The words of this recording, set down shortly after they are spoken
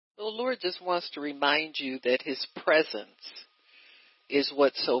Lord just wants to remind you that his presence is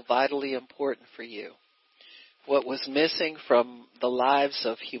what's so vitally important for you. What was missing from the lives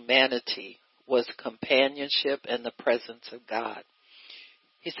of humanity was companionship and the presence of God.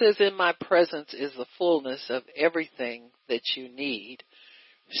 He says, in my presence is the fullness of everything that you need.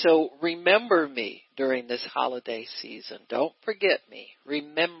 So remember me during this holiday season. Don't forget me.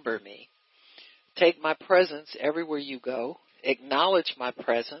 Remember me. Take my presence everywhere you go. Acknowledge my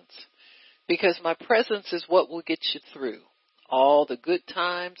presence, because my presence is what will get you through all the good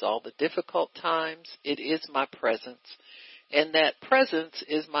times, all the difficult times. It is my presence. And that presence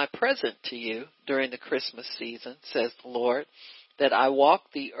is my present to you during the Christmas season, says the Lord, that I walk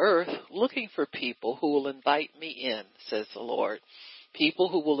the earth looking for people who will invite me in, says the Lord. People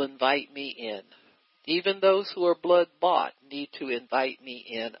who will invite me in. Even those who are blood-bought need to invite me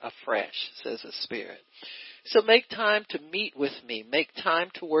in afresh, says the Spirit. So make time to meet with me. Make time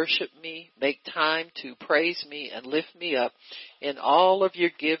to worship me. Make time to praise me and lift me up in all of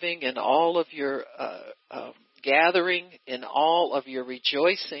your giving and all of your gathering, in all of your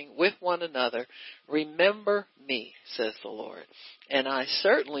rejoicing with one another. Remember me, says the Lord. And I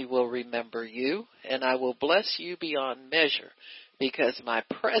certainly will remember you, and I will bless you beyond measure, because my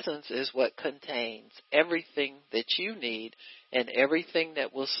presence is what contains everything that you need and everything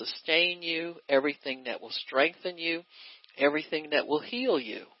that will sustain you, everything that will strengthen you, everything that will heal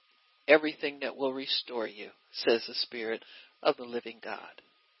you, everything that will restore you, says the Spirit of the living God.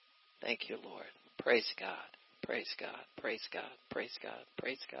 Thank you, Lord. Praise God. Praise God. Praise God. Praise God.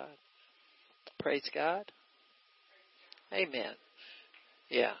 Praise God. Praise God. Amen.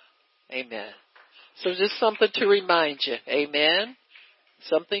 Yeah. Amen. So just something to remind you. Amen.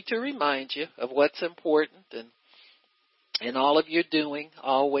 Something to remind you of what's important, and in all of your doing,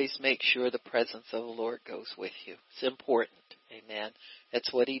 always make sure the presence of the Lord goes with you. It's important. Amen.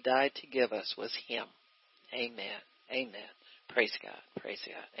 That's what he died to give us, was him. Amen. Amen. Praise God. Praise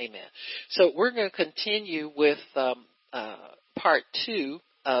God. Amen. So we're going to continue with part 2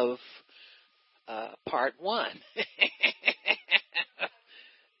 of part 1.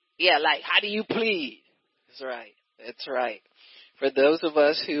 Yeah, like, how do you plead? That's right. That's right. For those of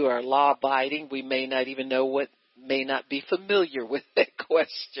us who are law-abiding, we may not even know may not be familiar with that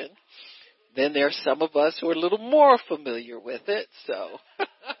question. Then there's some of us who are a little more familiar with it, so.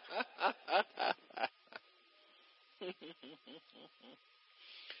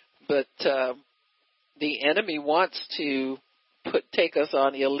 But the enemy wants to take us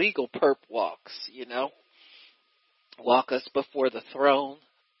on illegal perp walks, walk us before the throne,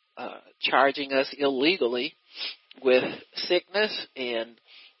 charging us illegally with sickness and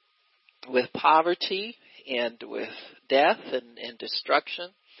with poverty and with death and destruction.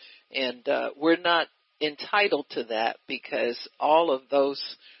 And we're not entitled to that, because all of those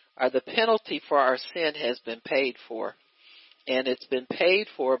are the penalty for our sin has been paid for. And it's been paid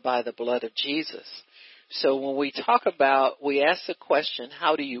for by the blood of Jesus. So when we ask the question,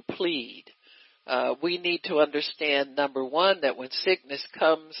 how do you plead? We need to understand, number one, that when sickness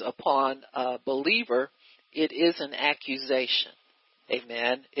comes upon a believer, it is an accusation.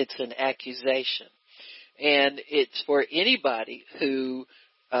 Amen. It's an accusation. And it's for anybody who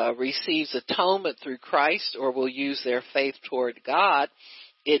receives atonement through Christ or will use their faith toward God,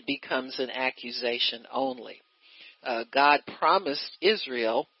 it becomes an accusation only. God promised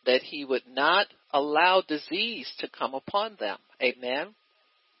Israel that he would not allow disease to come upon them. Amen.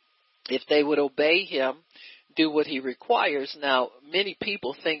 If they would obey him, do what he requires. Now, many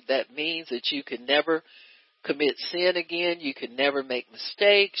people think that means that you can never commit sin again. You can never make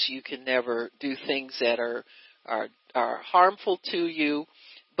mistakes. You can never do things that are harmful to you.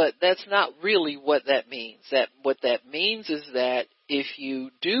 But that's not really what that means. What that means is that if you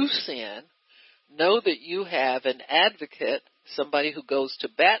do sin, know that you have an advocate, somebody who goes to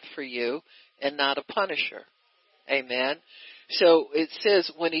bat for you, and not a punisher. Amen. So it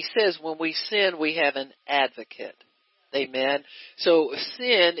says, when we sin, we have an advocate. Amen. So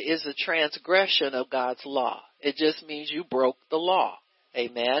sin is a transgression of God's law. It just means you broke the law.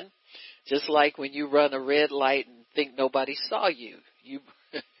 Amen. Just like when you run a red light and think nobody saw you.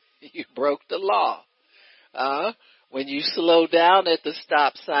 You broke the law. When you slow down at the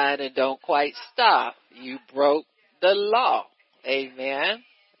stop sign and don't quite stop, you broke the law. Amen.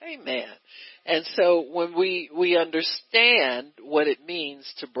 Amen. And so when we understand what it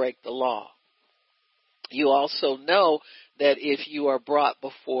means to break the law, you also know that if you are brought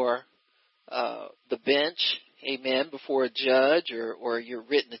before the bench, amen, before a judge or you're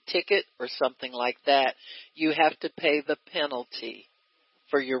written a ticket or something like that, you have to pay the penalty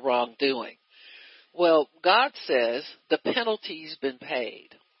for your wrongdoing. Well, God says the penalty's been paid.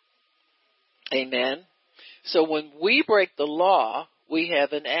 Amen. So when we break the law, we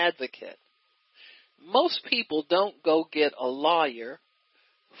have an advocate. Most people don't go get a lawyer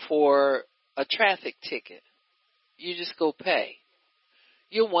for a traffic ticket. You just go pay.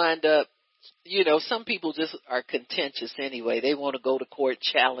 You'll wind up, some people just are contentious anyway. They want to go to court,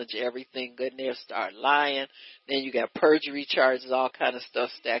 challenge everything, go in there, start lying. Then you got perjury charges, all kind of stuff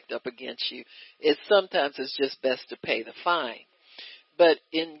stacked up against you. Sometimes it's just best to pay the fine. But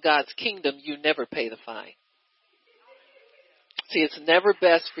in God's kingdom, you never pay the fine. See, it's never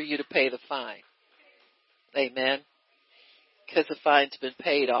best for you to pay the fine. Amen. Because the fine's been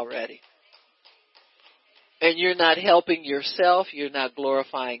paid already. And you're not helping yourself. You're not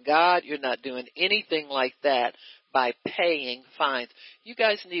glorifying God. You're not doing anything like that by paying fines. You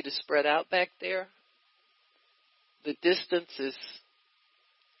guys need to spread out back there. The distance is,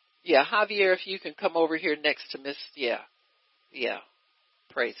 Javier, if you can come over here next to Miss,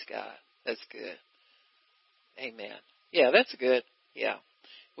 praise God. That's good. Amen. Yeah, that's good. Yeah.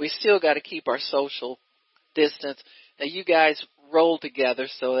 We still got to keep our social distance. Now, you guys roll together,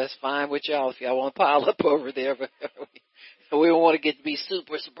 so that's fine with y'all if y'all want to pile up over there. But we don't want to get to be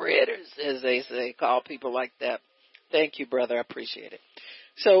super spreaders, as they say, call people like that. Thank you, brother. I appreciate it.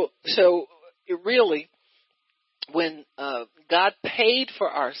 So it really, when God paid for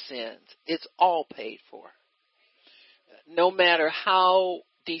our sins, it's all paid for. No matter how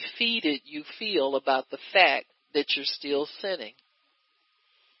defeated you feel about the fact that you're still sinning,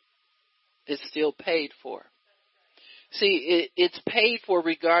 it's still paid for. See, it's paid for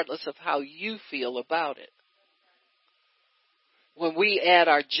regardless of how you feel about it. When we add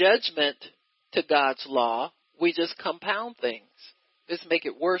our judgment to God's law, we just compound things. Just make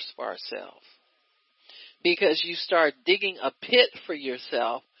it worse for ourselves. Because you start digging a pit for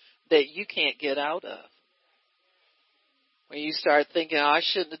yourself that you can't get out of. When you start thinking, I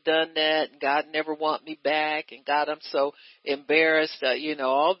shouldn't have done that, and God never want me back, and God, I'm so embarrassed,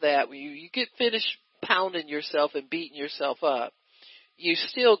 all that. When you get finished pounding yourself and beating yourself up, you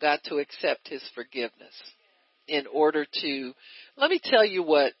still got to accept His forgiveness in order to, let me tell you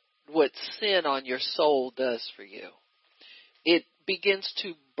what sin on your soul does for you. It begins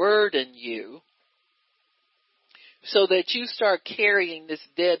to burden you so that you start carrying this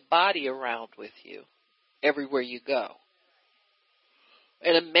dead body around with you everywhere you go.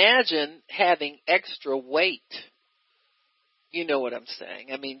 And imagine having extra weight. You know what I'm saying.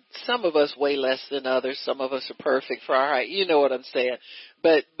 I mean, some of us weigh less than others. Some of us are perfect for our height. You know what I'm saying.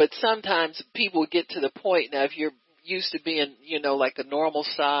 But sometimes people get to the point, now if you're used to being, like a normal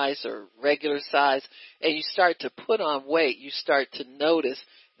size or regular size, and you start to put on weight, you start to notice,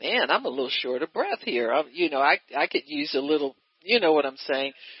 man, I'm a little short of breath here. I could use a little, you know what I'm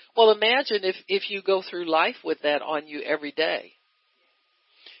saying. Well, imagine if you go through life with that on you every day.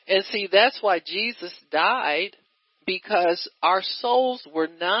 And see, that's why Jesus died, because our souls were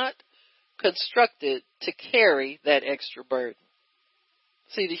not constructed to carry that extra burden.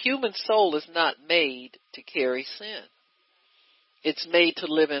 See, the human soul is not made to carry sin. It's made to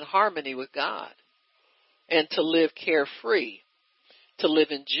live in harmony with God and to live carefree, to live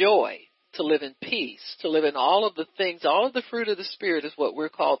in joy, to live in peace, to live in all of the things, all of the fruit of the Spirit is what we're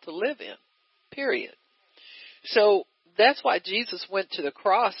called to live in, period. So that's why Jesus went to the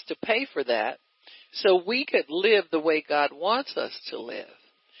cross to pay for that, so we could live the way God wants us to live.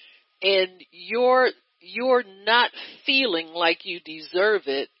 And you're not feeling like you deserve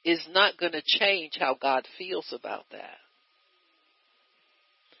it is not going to change how God feels about that.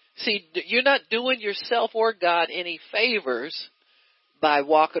 See, you're not doing yourself or God any favors by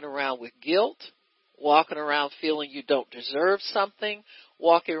walking around with guilt, walking around feeling you don't deserve something,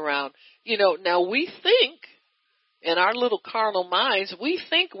 walking around, now we think, in our little carnal minds, we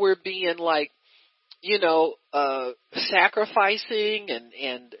think we're being like, sacrificing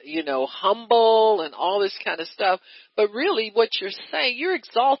and humble and all this kind of stuff. But really what you're saying, you're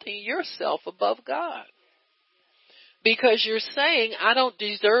exalting yourself above God. Because you're saying, I don't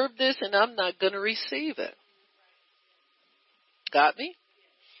deserve this and I'm not going to receive it. Got me?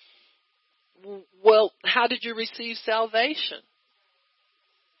 Well, how did you receive salvation?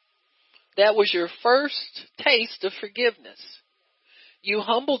 That was your first taste of forgiveness. You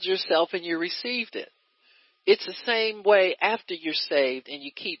humbled yourself and you received it. It's the same way after you're saved and you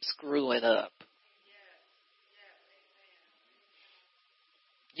keep screwing up.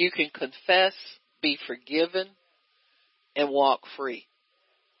 You can confess, be forgiven, and walk free.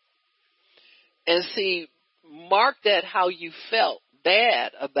 And see, mark that how you felt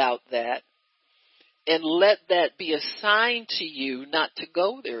bad about that, and let that be a sign to you not to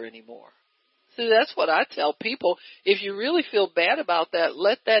go there anymore. See, that's what I tell people. If you really feel bad about that,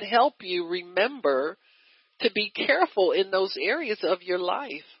 let that help you remember to be careful in those areas of your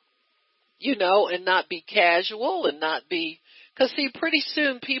life, and not be casual and not be, because see, pretty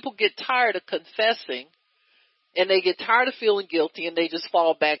soon people get tired of confessing and they get tired of feeling guilty and they just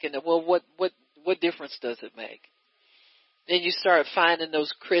fall back into, well, what difference does it make? Then you start finding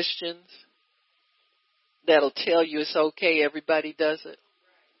those Christians that'll tell you it's okay, everybody does it.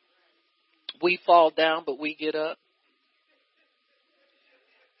 We fall down, but we get up.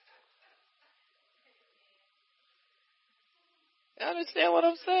 You understand what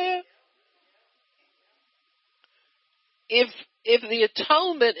I'm saying? If the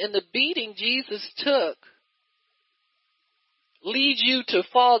atonement and the beating Jesus took leads you to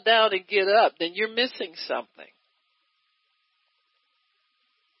fall down and get up, then you're missing something.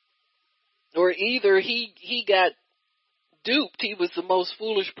 Or either he got duped. He was the most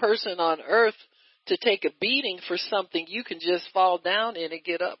foolish person on earth to take a beating for something you can just fall down in and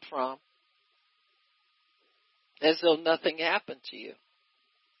get up from, as though nothing happened to you.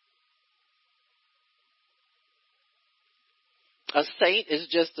 A saint is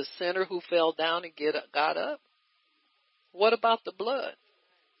just a sinner who fell down and got up. What about the blood?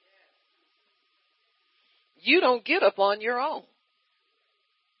 You don't get up on your own.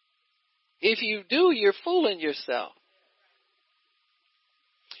 If you do, you're fooling yourself.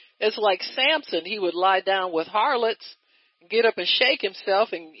 It's like Samson. He would lie down with harlots, get up and shake himself,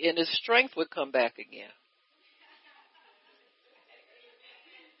 and his strength would come back again.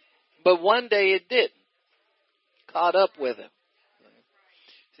 But one day it didn't. Caught up with him.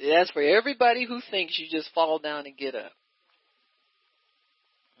 See, that's for everybody who thinks you just fall down and get up.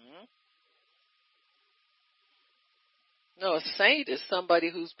 No, a saint is somebody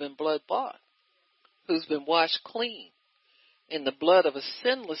who's been blood bought, who's been washed clean in the blood of a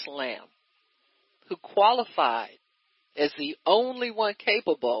sinless lamb, who qualified as the only one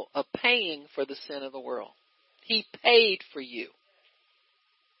capable of paying for the sin of the world. He paid for you.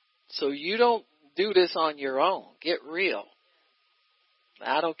 So you don't do this on your own. Get real.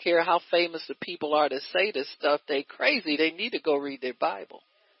 I don't care how famous the people are that say this stuff. They crazy. They need to go read their Bible.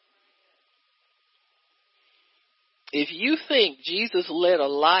 If you think Jesus led a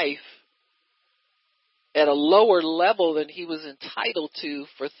life at a lower level than he was entitled to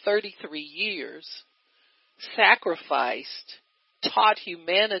for 33 years, sacrificed, taught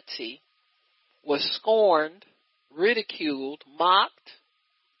humanity, was scorned, ridiculed, mocked,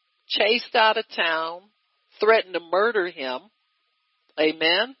 chased out of town, threatened to murder him,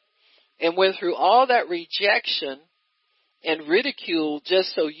 amen, and went through all that rejection and ridicule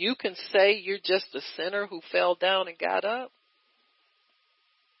just so you can say you're just a sinner who fell down and got up?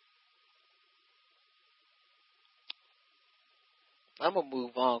 I'm going to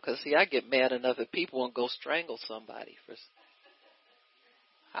move on because, see, I get mad enough at people and go strangle somebody.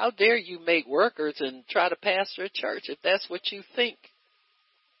 How dare you make workers and try to pastor a church if that's what you think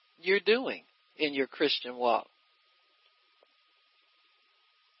you're doing in your Christian walk?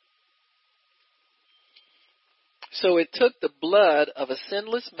 So it took the blood of a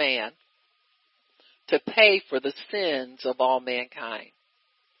sinless man to pay for the sins of all mankind,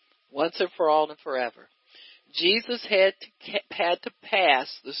 once and for all and forever. Jesus had to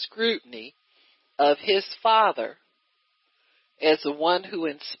pass the scrutiny of his Father as the one who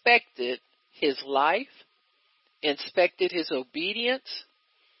inspected his life, inspected his obedience,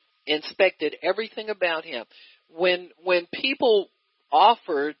 inspected everything about him. When people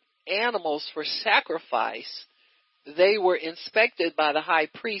offered animals for sacrifice, they were inspected by the high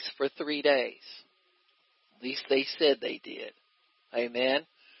priest for 3 days. At least they said they did. Amen.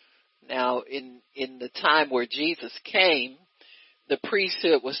 Now, in the time where Jesus came, the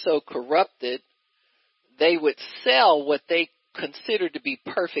priesthood was so corrupted, they would sell what they considered to be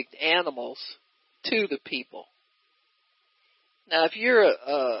perfect animals to the people. Now, if you're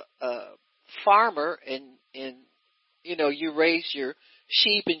a farmer and you raise your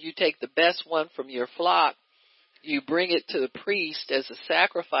sheep and you take the best one from your flock, you bring it to the priest as a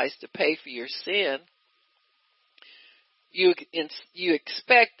sacrifice to pay for your sin, you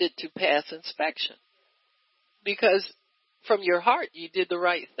expect it to pass inspection. Because from your heart, you did the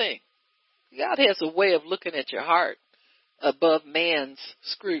right thing. God has a way of looking at your heart above man's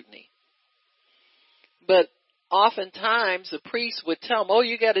scrutiny. But oftentimes, the priest would tell them, oh,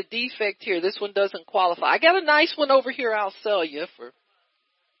 you got a defect here. This one doesn't qualify. I got a nice one over here I'll sell you for.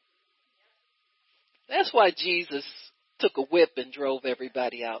 That's why Jesus took a whip and drove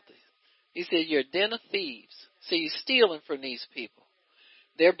everybody out there. He said, you're a den of thieves. So you're stealing from these people.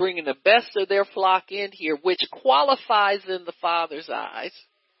 They're bringing the best of their flock in here, which qualifies in the Father's eyes.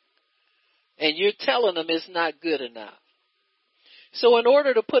 And you're telling them it's not good enough. So in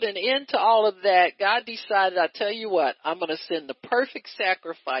order to put an end to all of that, God decided, I tell you what, I'm going to send the perfect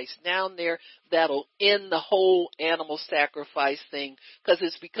sacrifice down there that'll end the whole animal sacrifice thing, because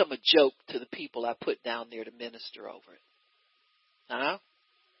it's become a joke to the people I put down there to minister over it. Huh?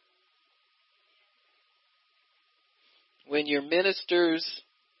 When your ministers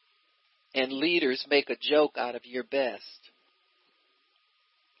and leaders make a joke out of your best,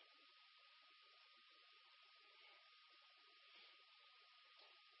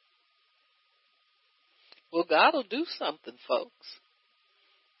 well, God will do something, folks.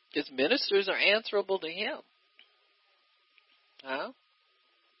 Because ministers are answerable to Him. Huh?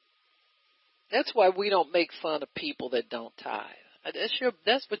 That's why we don't make fun of people that don't tithe.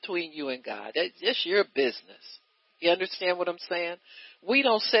 That's between you and God. That's your business. You understand what I'm saying? We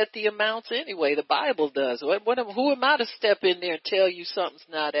don't set the amounts anyway. The Bible does. Who am I to step in there and tell you something's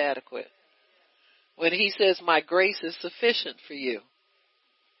not adequate? When He says, my grace is sufficient for you.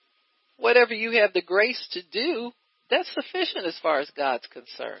 Whatever you have the grace to do, that's sufficient as far as God's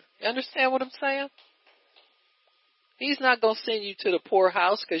concerned. You understand what I'm saying? He's not going to send you to the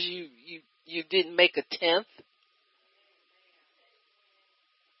poorhouse because you didn't make a tenth.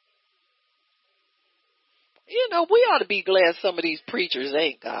 You know, we ought to be glad some of these preachers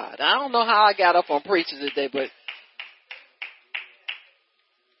ain't God. I don't know how I got up on preachers today, but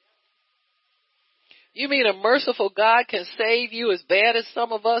you mean a merciful God can save you as bad as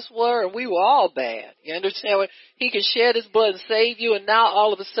some of us were? And we were all bad. You understand what? He can shed His blood and save you, and now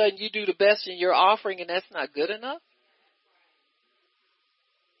all of a sudden you do the best in your offering, and that's not good enough?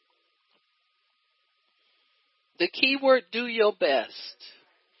 The key word, do your best.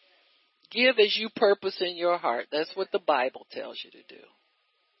 Give as you purpose in your heart. That's what the Bible tells you to do.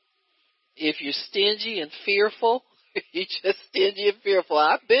 If you're stingy and fearful, you're just stingy and fearful.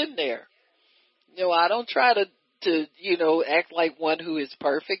 I've been there. You know, I don't try to act like one who is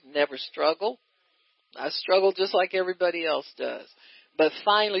perfect, never struggle. I struggle just like everybody else does. But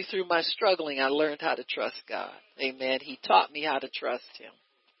finally, through my struggling, I learned how to trust God. Amen. He taught me how to trust Him.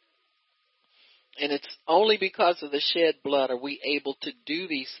 And it's only because of the shed blood are we able to do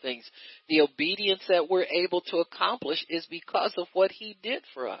these things. The obedience that we're able to accomplish is because of what He did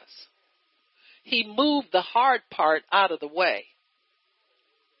for us. He moved the hard part out of the way.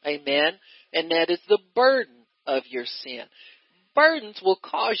 Amen. And that is the burden of your sin. Burdens will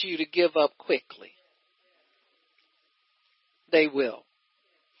cause you to give up quickly. They will.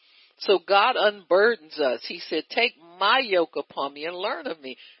 So God unburdens us. He said, take my yoke upon me and learn of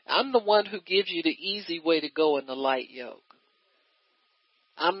me. I'm the one who gives you the easy way to go in the light yoke.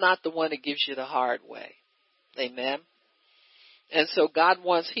 I'm not the one that gives you the hard way. Amen. And so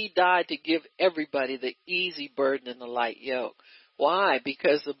He died to give everybody the easy burden and the light yoke. Why?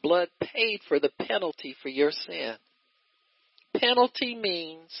 Because the blood paid for the penalty for your sin. Penalty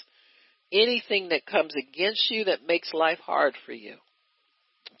means anything that comes against you that makes life hard for you.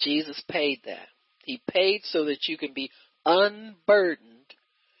 Jesus paid that. He paid so that you can be unburdened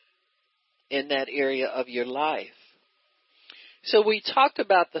in that area of your life. So we talked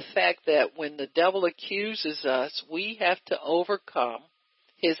about the fact that when the devil accuses us, we have to overcome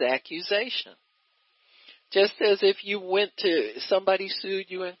his accusation. Just as if you went to, somebody sued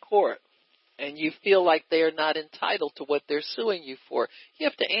you in court and you feel like they're not entitled to what they're suing you for, you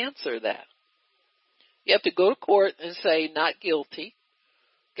have to answer that. You have to go to court and say, not guilty.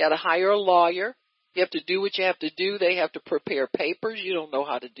 Got to hire a lawyer. You have to do what you have to do. They have to prepare papers. You don't know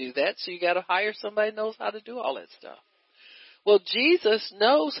how to do that, so you got to hire somebody who knows how to do all that stuff. Well, Jesus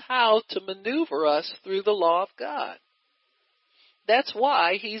knows how to maneuver us through the law of God. That's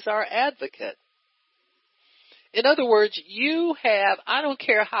why He's our advocate. In other words, you have, I don't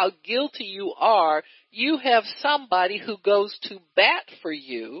care how guilty you are, you have somebody who goes to bat for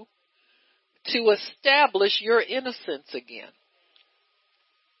you to establish your innocence again.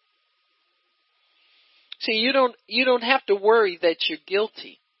 See, you don't have to worry that you're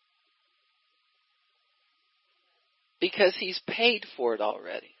guilty because He's paid for it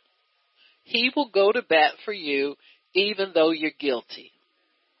already. He will go to bat for you even though you're guilty.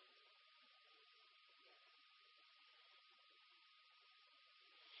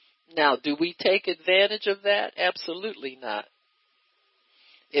 Now, do we take advantage of that? Absolutely not.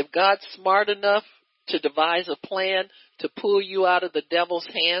 If God's smart enough to devise a plan to pull you out of the devil's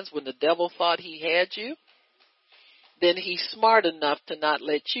hands when the devil thought he had you, then He's smart enough to not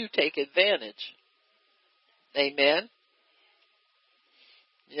let you take advantage. Amen.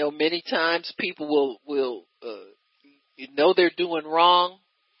 You know, many times people will they're doing wrong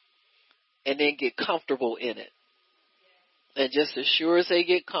and then get comfortable in it. And just as sure as they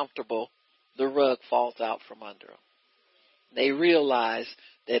get comfortable, the rug falls out from under them. They realize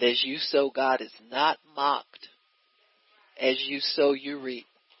that as you sow, God is not mocked. As you sow, you reap.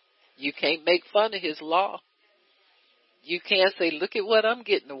 You can't make fun of his law. You can't say, look at what I'm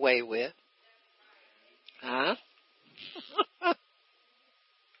getting away with. Huh?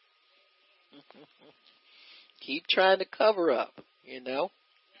 Keep trying to cover up, you know.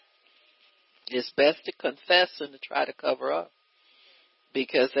 It's best to confess than to try to cover up,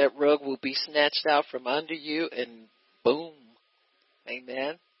 because that rug will be snatched out from under you and boom.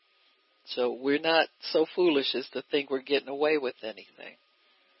 Amen. So we're not so foolish as to think we're getting away with anything.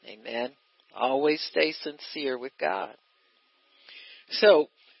 Amen. Always stay sincere with God. So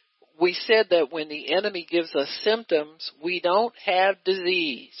we said that when the enemy gives us symptoms, we don't have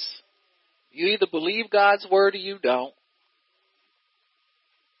disease. You either believe God's word or you don't.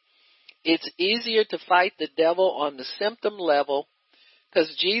 It's easier to fight the devil on the symptom level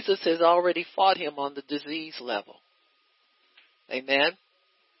because Jesus has already fought him on the disease level. Amen.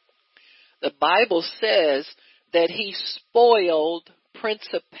 The Bible says that he spoiled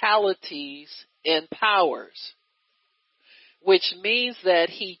principalities and powers, which means that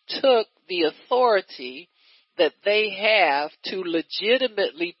he took the authority that they have to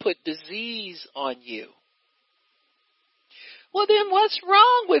legitimately put disease on you. Well, then what's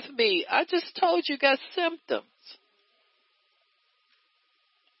wrong with me? I just told you got symptoms.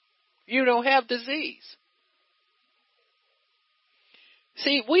 You don't have disease.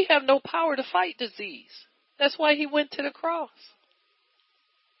 See, we have no power to fight disease. That's why he went to the cross.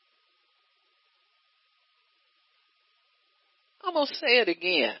 I'm going to say it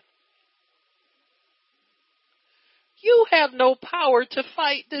again. You have no power to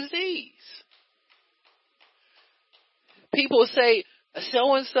fight disease. People say,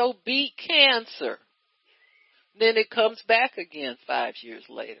 so-and-so beat cancer. Then it comes back again 5 years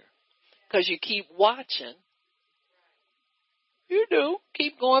later. Because you keep watching. You do.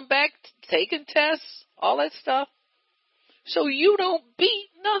 Keep going back, taking tests, all that stuff. So you don't beat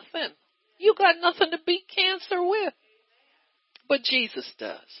nothing. You got nothing to beat cancer with. But Jesus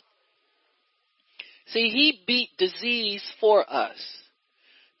does. See, he beat disease for us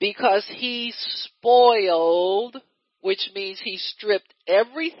because he spoiled, which means he stripped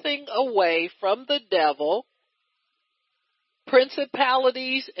everything away from the devil,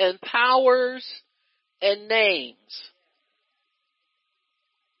 principalities and powers and names.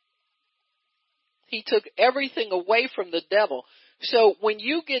 He took everything away from the devil. So when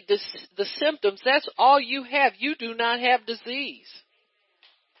you get the symptoms, that's all you have. You do not have disease.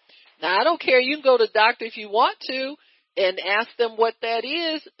 Now, I don't care. You can go to the doctor if you want to and ask them what that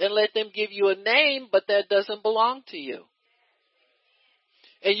is and let them give you a name, but that doesn't belong to you.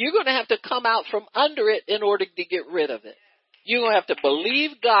 And you're going to have to come out from under it in order to get rid of it. You're going to have to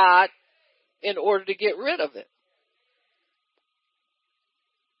believe God in order to get rid of it.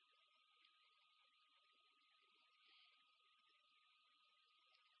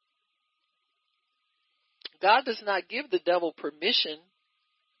 God does not give the devil permission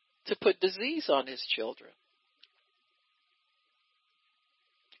to put disease on his children.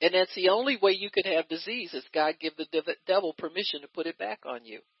 And that's the only way you can have disease is God give the devil permission to put it back on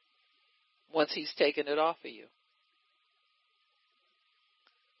you once he's taken it off of you.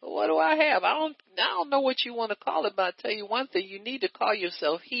 Well, what do I have? I don't know what you want to call it, but I'll tell you one thing. You need to call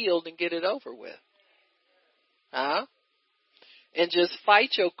yourself healed and get it over with. Huh? And just fight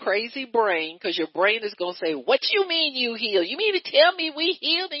your crazy brain, because your brain is going to say, what you mean you healed? You mean to tell me we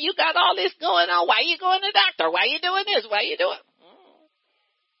healed and you got all this going on? Why you going to the doctor? Why you doing this? Why you doing?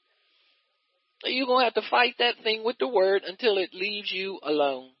 So you're going to have to fight that thing with the word until it leaves you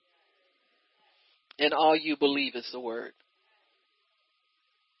alone. And all you believe is the word.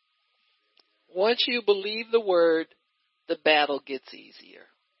 Once you believe the word, the battle gets easier.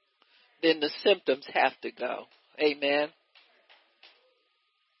 Then the symptoms have to go. Amen.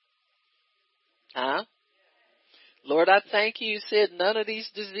 Huh? Lord, I thank you. You said none of these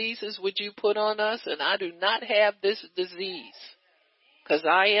diseases would you put on us, and I do not have this disease because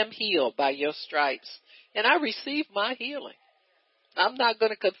I am healed by your stripes. And I receive my healing. I'm not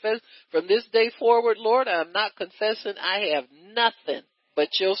going to confess from this day forward, Lord, I'm not confessing I have nothing but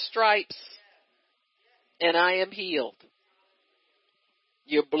your stripes, and I am healed.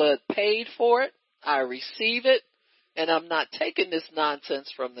 Your blood paid for it. I receive it, and I'm not taking this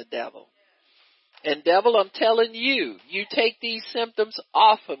nonsense from the devil. And devil, I'm telling you, you take these symptoms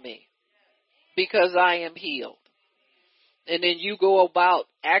off of me because I am healed. And then you go about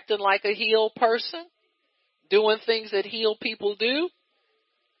acting like a healed person, doing things that healed people do.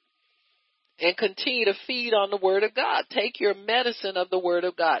 and continue to feed on the Word of God. Take your medicine of the Word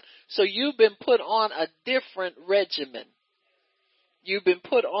of God. So you've been put on a different regimen. You've been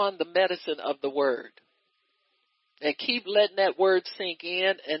put on the medicine of the Word. And keep letting that Word sink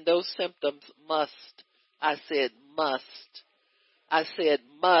in, and those symptoms must. I said must. I said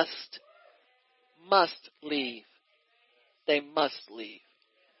must leave. They must leave.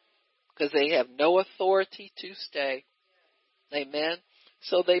 Because they have no authority to stay. Amen?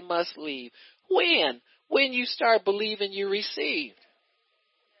 So they must leave. When? When you start believing you received.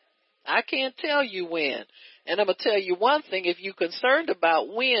 I can't tell you when. And I'm going to tell you one thing. If you're concerned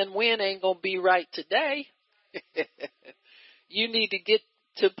about when ain't going to be right today. You need to get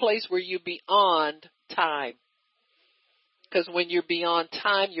to a place where you're beyond time. Because when you're beyond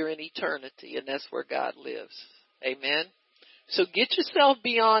time, you're in eternity. And that's where God lives. Amen? So get yourself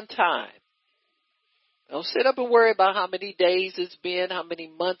beyond time. Don't sit up and worry about how many days it's been, how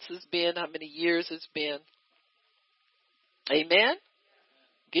many months it's been, how many years it's been. Amen?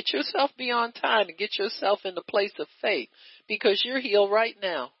 Get yourself beyond time and get yourself in the place of faith, because you're healed right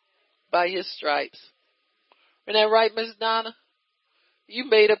now by His stripes. Isn't that right, Miss Donna? You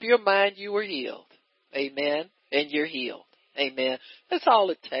made up your mind you were healed. Amen? And you're healed. Amen? That's all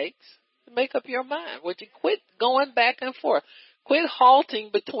it takes. Make up your mind. Would you quit going back and forth? Quit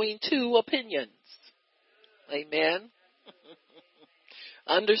halting between two opinions. Amen.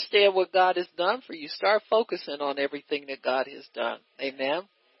 Understand what God has done for you. Start focusing on everything that God has done. Amen.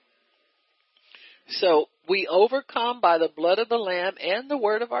 So we overcome by the blood of the Lamb and the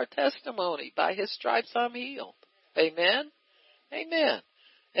word of our testimony. By His stripes I'm healed. Amen. Amen.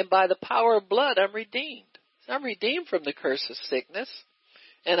 And by the power of blood I'm redeemed. I'm redeemed from the curse of sickness.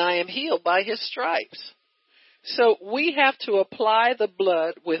 And I am healed by His stripes. So we have to apply the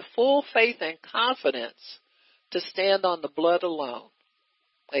blood with full faith and confidence to stand on the blood alone.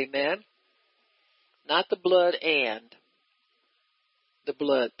 Amen? Not the blood and the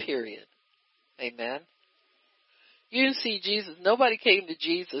blood, period. Amen? You didn't see Jesus. Nobody came to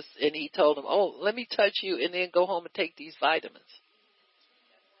Jesus and He told him, oh, let me touch you and then go home and take these vitamins.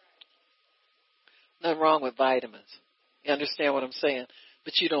 Nothing wrong with vitamins. You understand what I'm saying?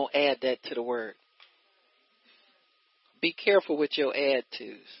 But you don't add that to the word. Be careful with your add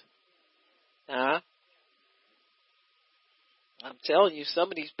tos. Huh? I'm telling you, some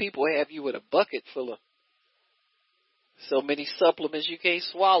of these people have you with a bucket full of so many supplements you can't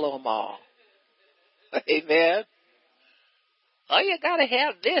swallow them all. Amen. Oh, you got to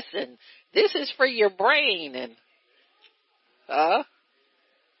have this, and this is for your brain, and huh?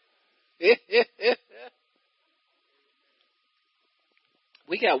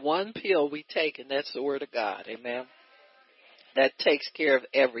 We got one pill we take, and that's the Word of God. Amen. That takes care of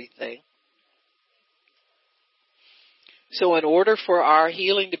everything. So in order for our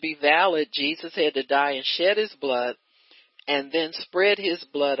healing to be valid, Jesus had to die and shed His blood and then spread His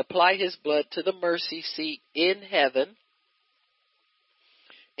blood, apply His blood to the mercy seat in heaven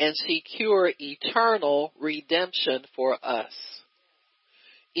and secure eternal redemption for us.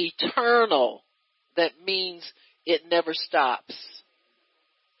 Eternal. That means it never stops.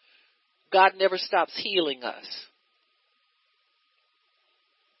 God never stops healing us.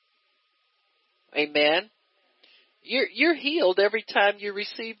 Amen. You're healed every time you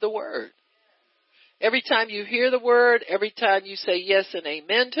receive the word. Every time you hear the word, every time you say yes and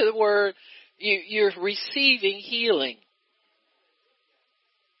amen to the word, you're receiving healing.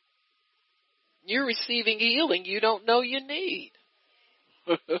 You're receiving healing you don't know you need.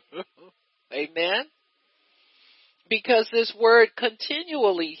 Amen. Because this word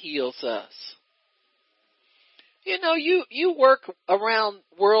continually heals us. You know, you work around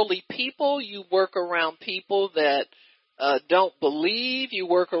worldly people. You work around people that don't believe. You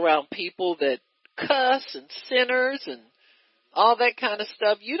work around people that cuss and sinners and all that kind of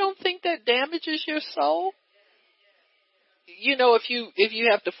stuff. You don't think that damages your soul? You know, if you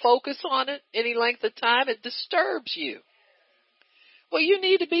have to focus on it any length of time, it disturbs you. Well, you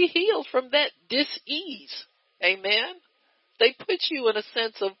need to be healed from that dis-ease. Amen? They put you in a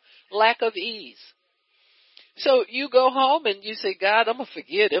sense of lack of ease. So you go home and you say, God, I'm going to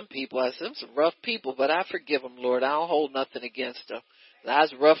forgive them people. I said, them some rough people, but I forgive them, Lord. I don't hold nothing against them. And I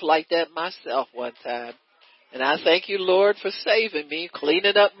was rough like that myself one time. And I thank you, Lord, for saving me,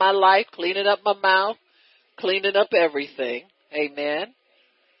 cleaning up my life, cleaning up my mouth, cleaning up everything. Amen.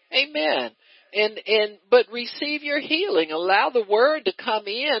 Amen. But receive your healing. Allow the word to come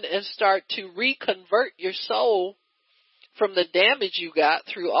in and start to reconvert your soul from the damage you got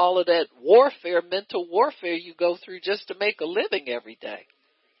through all of that warfare, mental warfare you go through just to make a living every day.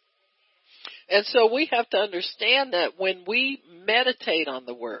 And so we have to understand that when we meditate on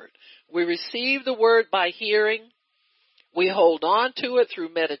the word, we receive the word by hearing, we hold on to it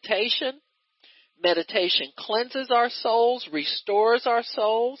through meditation. Meditation cleanses our souls, restores our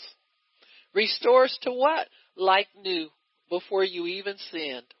souls. Restores to what? Like new, before you even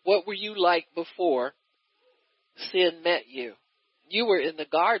sinned. What were you like before sin met you? You were in the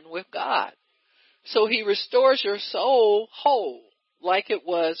garden with God. So he restores your soul whole, like it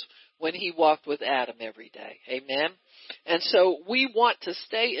was when he walked with Adam every day. Amen. And so we want to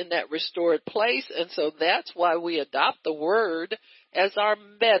stay in that restored place. And so that's why we adopt the word as our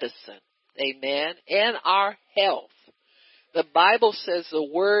medicine. Amen. And our health. The Bible says the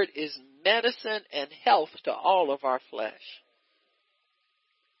word is medicine and health to all of our flesh.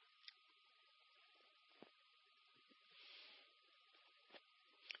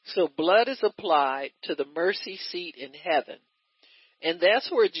 So blood is applied to the mercy seat in heaven. And that's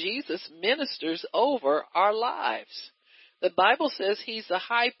where Jesus ministers over our lives. The Bible says he's the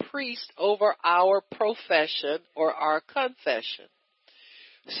high priest over our profession or our confession.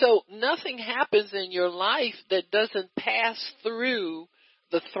 So nothing happens in your life that doesn't pass through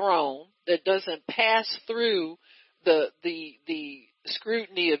the throne, that doesn't pass through the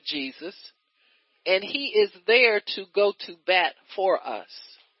scrutiny of Jesus. And he is there to go to bat for us.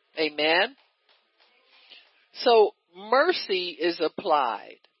 Amen. So mercy is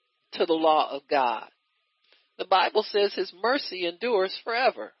applied to the law of God. The Bible says his mercy endures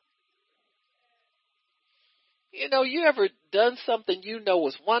forever. You know, you ever done something you know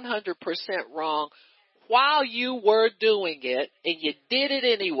was 100% wrong while you were doing it, and you did it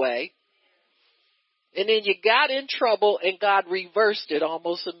anyway, and then you got in trouble and God reversed it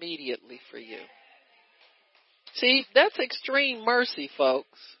almost immediately for you? See, that's extreme mercy,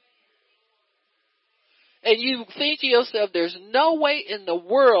 folks. And you think to yourself, there's no way in the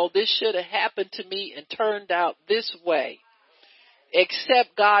world this should have happened to me and turned out this way,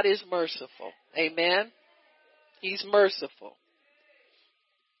 except God is merciful. Amen? He's merciful.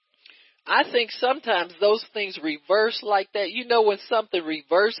 I think sometimes those things reverse like that. You know, when something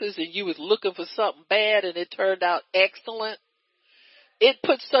reverses and you was looking for something bad and it turned out excellent, it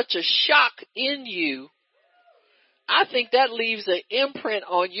puts such a shock in you. I think that leaves an imprint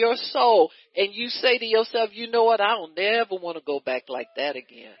on your soul, and you say to yourself, you know what, I don't never want to go back like that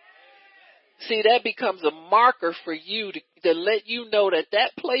again. See, that becomes a marker for you to let you know that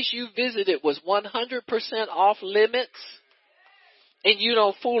that place you visited was 100% off limits, and you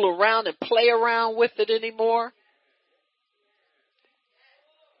don't fool around and play around with it anymore.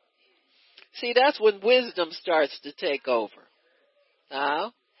 See, that's when wisdom starts to take over.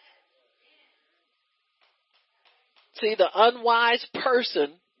 See, the unwise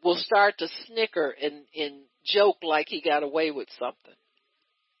person will start to snicker and joke like he got away with something.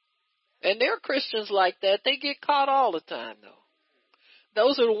 And there are Christians like that. They get caught all the time, though.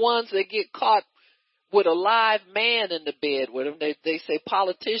 Those are the ones that get caught with a live man in the bed with them. They say,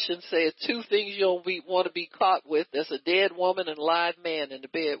 politicians say it's two things you don't want to be caught with. There's a dead woman and a live man in the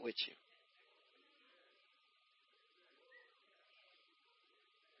bed with you.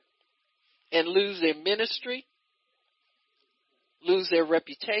 And lose their ministry, lose their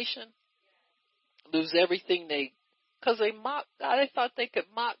reputation, lose everything because they mock God. They thought they could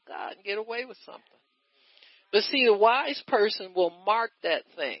mock God and get away with something. But see, the wise person will mark that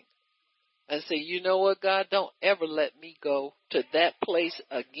thing and say, you know what, God, don't ever let me go to that place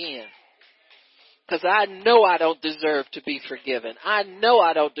again. Because I know I don't deserve to be forgiven. I know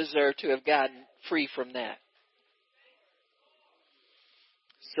I don't deserve to have gotten free from that.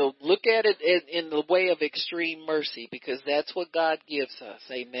 So look at it in the way of extreme mercy, because that's what God gives us.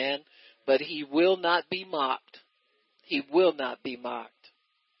 Amen. But he will not be mocked. He will not be mocked.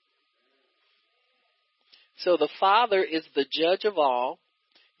 So the Father is the judge of all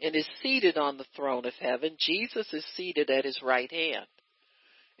and is seated on the throne of heaven. Jesus is seated at his right hand.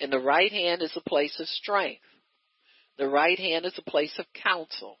 And the right hand is a place of strength. The right hand is a place of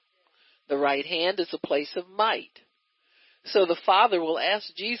counsel. The right hand is a place of might. So the Father will ask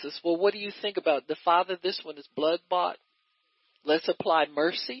Jesus, well, what do you think about the Father? This one is blood bought. Let's apply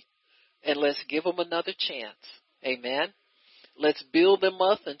mercy and let's give them another chance. Amen. Let's build them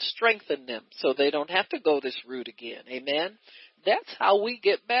up and strengthen them so they don't have to go this route again. Amen. That's how we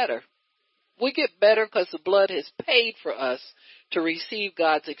get better. We get better because the blood has paid for us to receive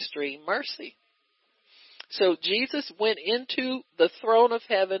God's extreme mercy. So Jesus went into the throne of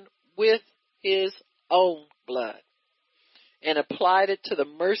heaven with his own blood and applied it to the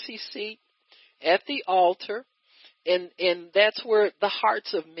mercy seat at the altar. And that's where the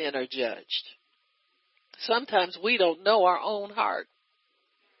hearts of men are judged. Sometimes we don't know our own heart.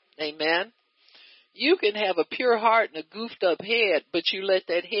 Amen. You can have a pure heart and a goofed up head, but you let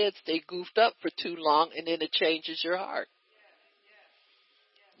that head stay goofed up for too long, and then it changes your heart.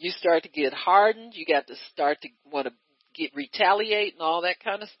 You start to get hardened. You got to start to want to retaliate and all that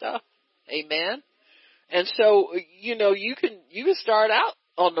kind of stuff. Amen. And so, you can start out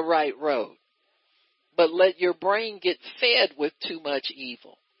on the right road, but let your brain get fed with too much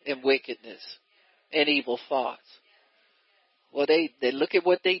evil and wickedness and evil thoughts. Well, they look at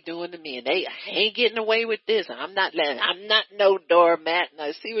what they doing to me, and I ain't getting away with this. I'm not no doormat.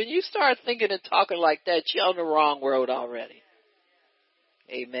 Now, see, when you start thinking and talking like that, you're on the wrong road already.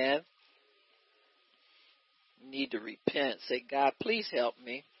 Amen. You need to repent. Say, God, please help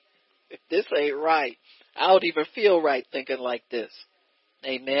me. If this ain't right, I don't even feel right thinking like this.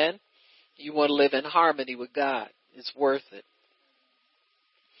 Amen. You want to live in harmony with God. It's worth it.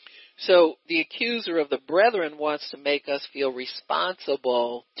 So the accuser of the brethren wants to make us feel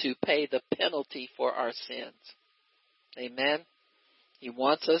responsible to pay the penalty for our sins. Amen. He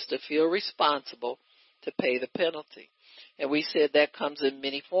wants us to feel responsible to pay the penalty. And we said that comes in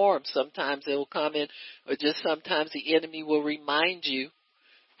many forms. Sometimes it will come in, or just sometimes the enemy will remind you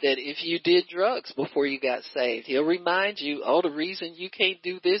that if you did drugs before you got saved, he'll remind you, the reason you can't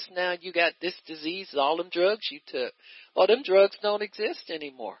do this now, you got this disease, all them drugs you took. Them drugs don't exist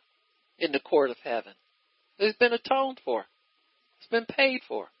anymore in the court of heaven. It's been atoned for. It's been paid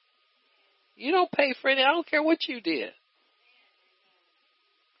for. You don't pay for any. I don't care what you did.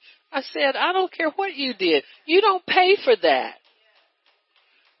 I said, I don't care what you did. You don't pay for that.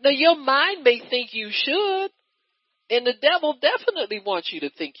 Now, your mind may think you should, and the devil definitely wants you to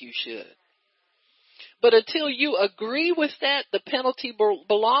think you should. But until you agree with that, the penalty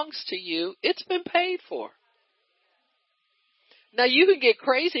belongs to you. It's been paid for. Now, you can get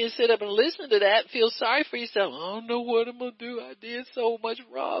crazy and sit up and listen to that and feel sorry for yourself. I don't know what I'm going to do. I did so much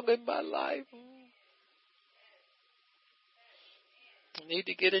wrong in my life. You need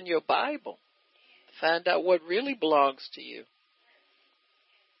to get in your Bible. Find out what really belongs to you.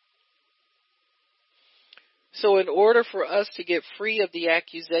 So in order for us to get free of the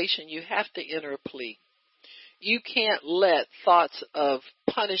accusation, you have to enter a plea. You can't let thoughts of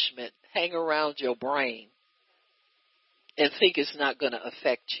punishment hang around your brain and think it's not going to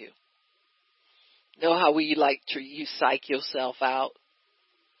affect you. Know how you psych yourself out?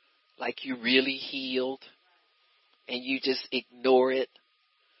 Like you really healed and you just ignore it?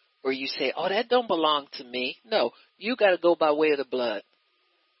 Or you say, that don't belong to me. No, you got to go by way of the blood.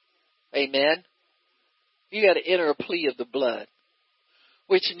 Amen? You got to enter a plea of the blood,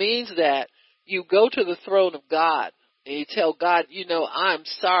 which means that you go to the throne of God and you tell God, I'm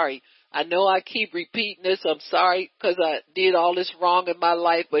sorry. I know I keep repeating this. I'm sorry because I did all this wrong in my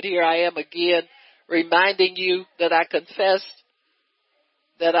life, but here I am again reminding you that I confessed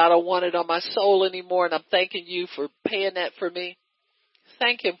that I don't want it on my soul anymore, and I'm thanking you for paying that for me.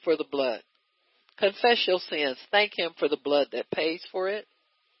 Thank him for the blood. Confess your sins. Thank him for the blood that pays for it.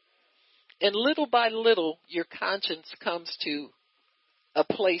 And little by little, your conscience comes to a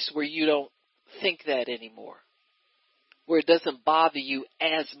place where you don't think that anymore, where it doesn't bother you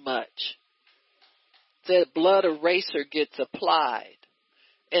as much. The blood eraser gets applied,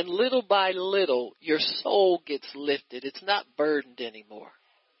 and little by little, your soul gets lifted. It's not burdened anymore.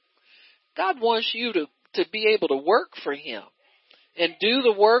 God wants you to be able to work for him and do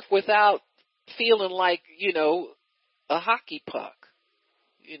the work without feeling like, a hockey puck.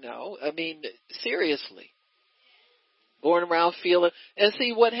 Seriously. Going around feeling, and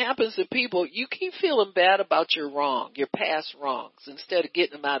see what happens to people, you keep feeling bad about your past wrongs, instead of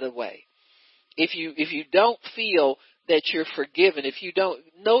getting them out of the way. If you don't feel that you're forgiven, if you don't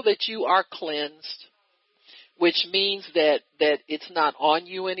know that you are cleansed, which means that it's not on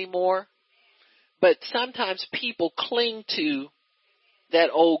you anymore, but sometimes people cling to that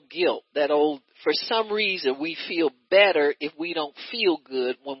old guilt, for some reason we feel better if we don't feel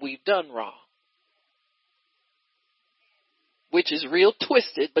good when we've done wrong. Which is real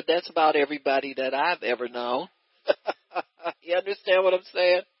twisted, but that's about everybody that I've ever known. You understand what I'm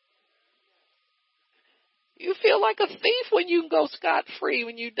saying? You feel like a thief when you can go scot-free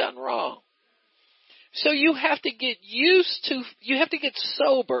when you've done wrong. So you have to get you have to get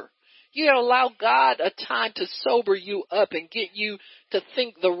sober. You got to allow God a time to sober you up and get you to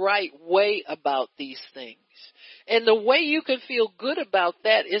think the right way about these things. And the way you can feel good about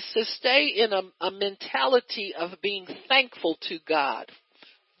that is to stay in a mentality of being thankful to God.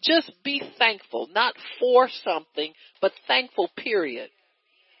 Just be thankful, not for something, but thankful, period.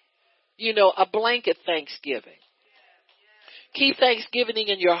 A blanket Thanksgiving. Keep Thanksgiving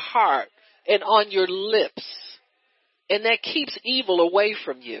in your heart and on your lips. And that keeps evil away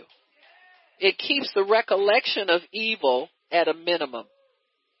from you. It keeps the recollection of evil at a minimum.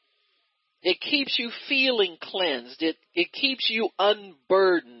 It keeps you feeling cleansed. It keeps you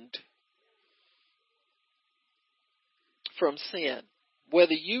unburdened from sin.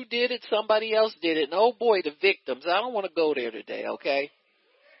 Whether you did it, somebody else did it. And oh boy, the victims. I don't want to go there today, okay?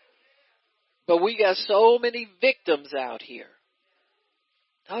 But we got so many victims out here.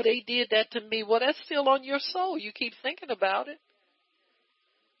 Oh, they did that to me. Well, that's still on your soul. You keep thinking about it.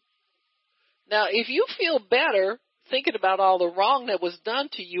 Now, if you feel better thinking about all the wrong that was done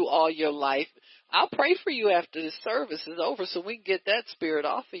to you all your life, I'll pray for you after this service is over so we can get that spirit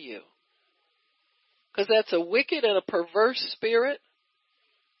off of you. Because that's a wicked and a perverse spirit.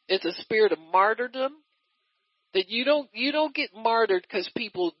 It's a spirit of martyrdom. That you don't get martyred because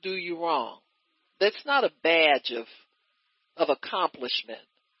people do you wrong. That's not a badge of accomplishment.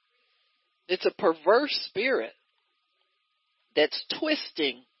 It's a perverse spirit that's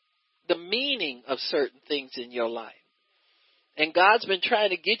twisting the meaning of certain things in your life. And God's been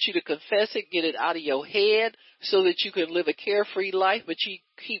trying to get you to confess it, get it out of your head so that you can live a carefree life, but you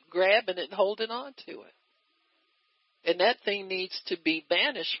keep grabbing it and holding on to it. And that thing needs to be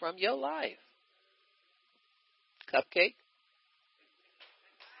banished from your life. Cupcake?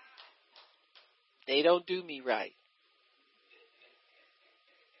 They don't do me right.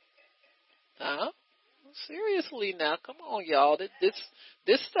 Huh? Seriously now, come on, y'all.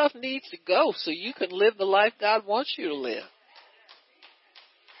 This stuff needs to go so you can live the life God wants you to live.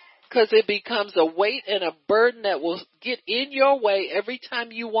 Because it becomes a weight and a burden that will get in your way every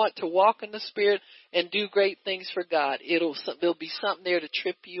time you want to walk in the Spirit and do great things for God. There'll be something there to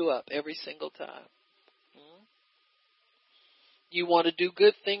trip you up every single time. You want to do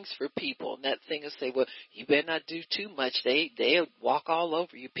good things for people, and that thing will say, well, you better not do too much. They'll walk all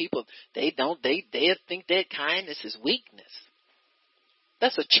over you. People, they'll think that kindness is weakness.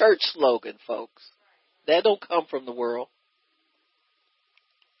 That's a church slogan, folks. That don't come from the world.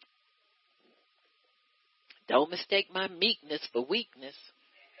 Don't mistake my meekness for weakness.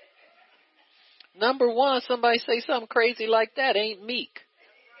 Number one, somebody say something crazy like that ain't meek.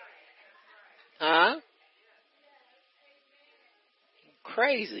 Huh?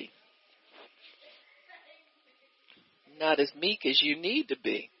 Crazy. Not as meek as you need to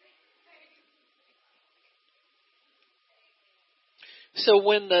be. So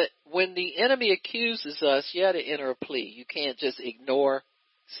when the enemy accuses us, you have to enter a plea. You can't just ignore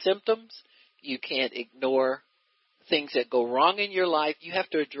symptoms. You can't ignore things that go wrong in your life. You have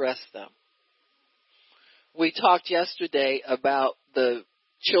to address them. We talked yesterday about the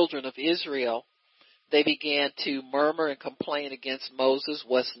children of Israel. They began to murmur and complain against Moses.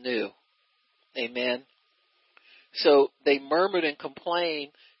 What's new? Amen. So they murmured and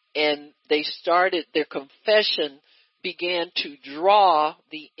complained, and they started, their confession began to draw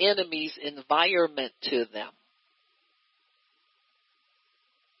the enemy's environment to them.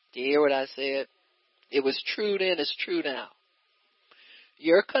 Do you hear what I said? It was true then, it's true now.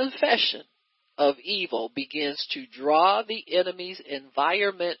 Your confession of evil begins to draw the enemy's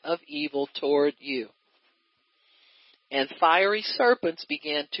environment of evil toward you. And fiery serpents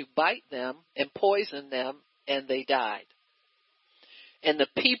began to bite them and poison them, and they died. And the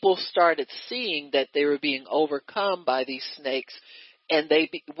people started seeing that they were being overcome by these snakes, and they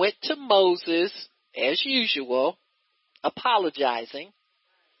went to Moses, as usual, apologizing.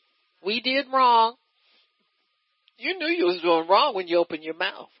 We did wrong. You knew you was doing wrong when you opened your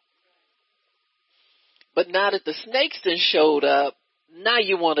mouth. But now that the snakes then showed up, now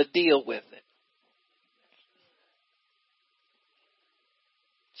you want to deal with it.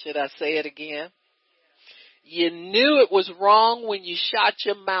 Should I say it again? You knew it was wrong when you shot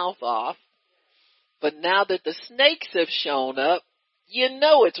your mouth off, but now that the snakes have shown up, you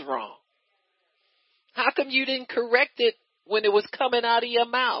know it's wrong. How come you didn't correct it when it was coming out of your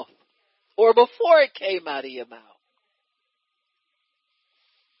mouth or before it came out of your mouth?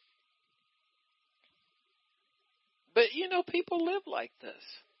 But, people live like this,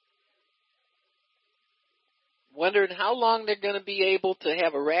 wondering how long they're going to be able to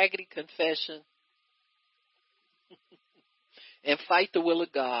have a raggedy confession and fight the will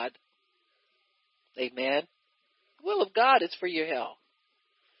of God. Amen. The will of God is for your health.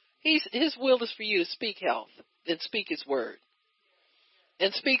 His will is for you to speak health and speak His word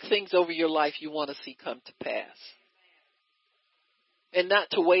and speak things over your life you want to see come to pass. And not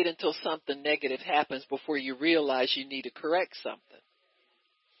to wait until something negative happens before you realize you need to correct something.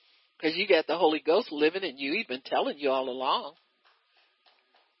 Because you got the Holy Ghost living in you. He's been telling you all along.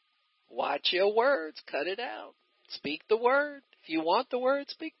 Watch your words. Cut it out. Speak the word. If you want the word,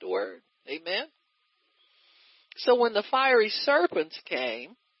 speak the word. Amen. So when the fiery serpents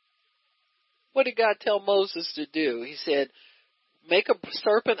came, What did God tell Moses to do? He said, make a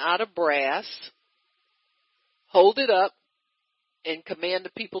serpent out of brass, hold it up, and command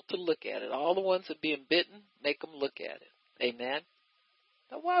the people to look at it. All the ones that are being bitten, make them look at it. Amen.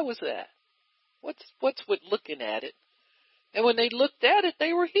 Now, why was that? What's with looking at it? And when they looked at it,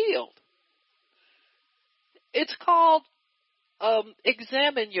 they were healed. It's called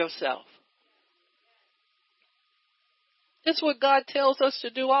examine yourself. That's what God tells us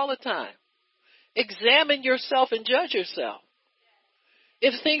to do all the time. Examine yourself and judge yourself.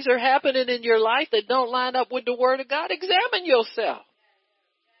 If things are happening in your life that don't line up with the Word of God, examine yourself.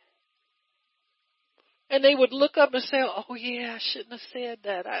 And they would look up and say, oh yeah, I shouldn't have said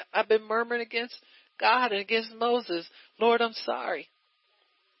that. I've been murmuring against God and against Moses. Lord, I'm sorry.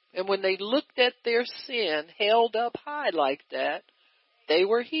 And when they looked at their sin held up high like that, they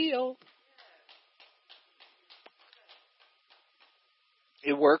were healed.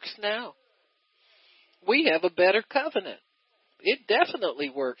 It works now. We have a better covenant. It definitely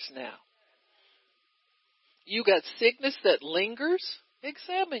works now. You got sickness that lingers?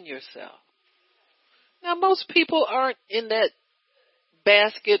 Examine yourself. Now, most people aren't in that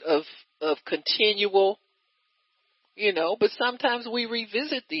basket of continual, but sometimes we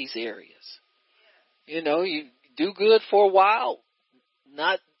revisit these areas. You do good for a while,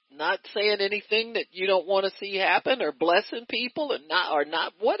 not saying anything that you don't want to see happen, or blessing people, or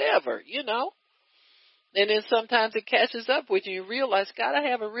not whatever, And then sometimes it catches up with you. You realize, God, I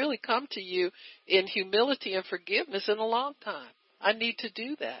haven't really come to you in humility and forgiveness in a long time. I need to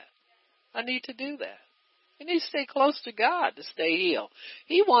do that. You need to stay close to God to stay healed.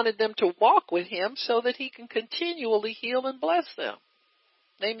 He wanted them to walk with Him so that He can continually heal and bless them.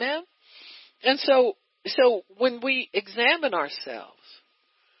 Amen? And so when we examine ourselves,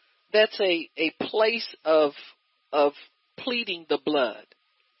 that's a place of pleading the blood.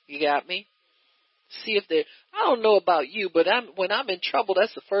 You got me? See if I don't know about you, but when I'm in trouble,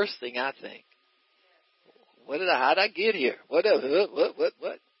 that's the first thing I think. How'd I get here? What?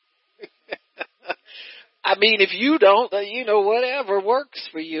 I mean, if you don't, whatever works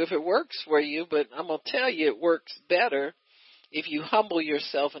for you, if it works for you, but I'm going to tell you it works better if you humble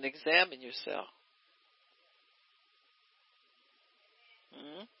yourself and examine yourself.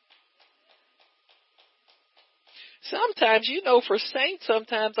 Sometimes, for saints,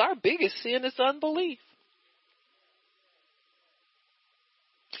 sometimes our biggest sin is unbelief.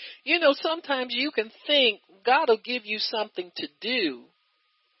 Sometimes you can think God will give you something to do,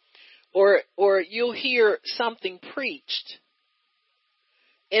 or you'll hear something preached,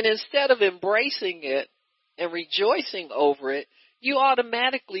 and instead of embracing it and rejoicing over it, you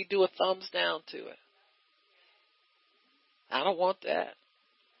automatically do a thumbs down to it. I don't want that.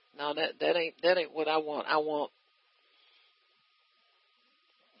 No, that ain't what I want.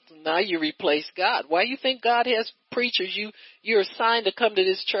 Now you replace God. Why you think God has preachers? You're assigned to come to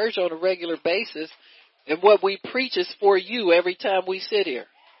this church on a regular basis, and what we preach is for you every time we sit here.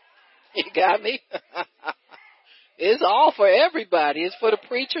 You got me? It's all for everybody. It's for the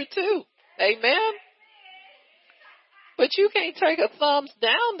preacher too. Amen? But you can't take a thumbs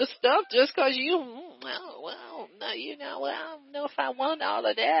down to stuff just because I don't know if I want all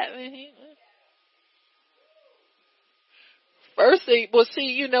of that. First thing,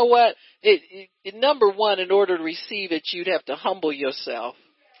 you know what? Number one, in order to receive it, you'd have to humble yourself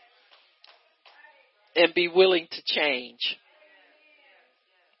and be willing to change.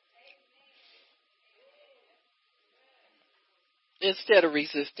 Instead of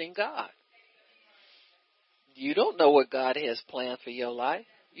resisting God. You don't know what God has planned for your life.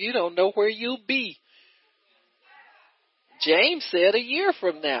 You don't know where you'll be. James said a year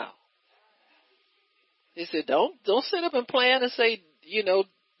from now. He said, don't sit up and plan and say,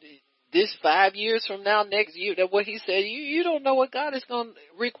 this 5 years from now, next year. That's what he said. You don't know what God is going to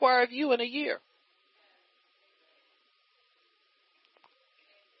require of you in a year.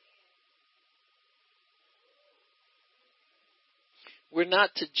 We're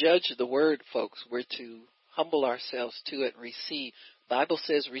not to judge the word, folks. We're to humble ourselves to it and receive. The Bible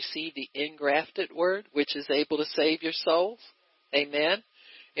says receive the engrafted word, which is able to save your souls. Amen.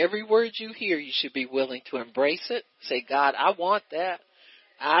 Every word you hear, you should be willing to embrace it. Say, God, I want that.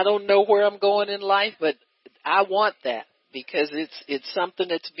 I don't know where I'm going in life, but I want that because it's something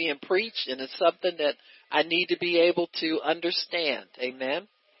that's being preached, and it's something that I need to be able to understand. Amen.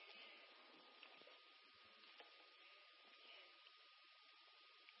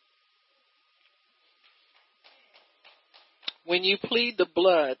 When you plead the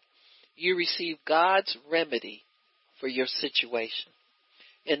blood, you receive God's remedy for your situation.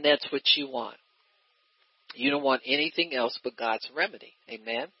 And that's what you want. You don't want anything else but God's remedy.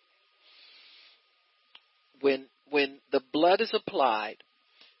 Amen. When the blood is applied,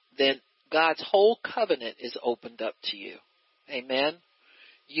 then God's whole covenant is opened up to you. Amen.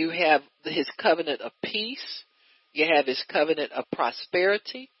 You have his covenant of peace. You have his covenant of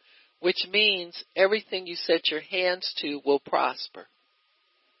prosperity, which means everything you set your hands to will prosper.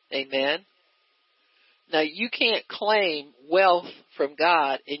 Amen. Now, you can't claim wealth from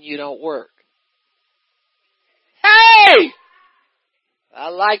God and you don't work. Hey! I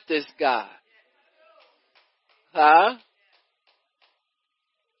like this guy. Huh?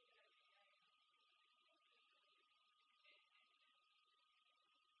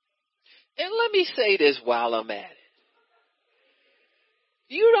 And let me say this while I'm at it.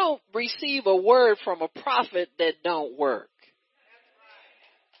 You don't receive a word from a prophet that don't work.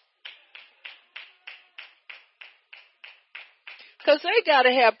 Because they got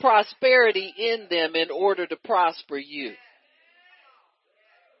to have prosperity in them in order to prosper you.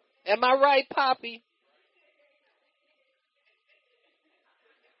 Am I right, Poppy?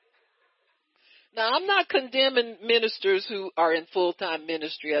 Now, I'm not condemning ministers who are in full-time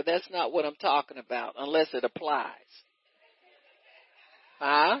ministry. That's not what I'm talking about, unless it applies.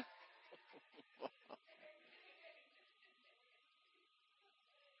 Huh?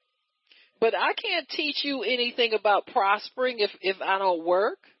 But I can't teach you anything about prospering if I don't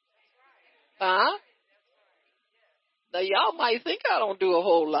work. Huh? Now, y'all might think I don't do a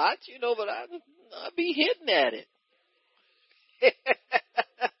whole lot, but I be hitting at it.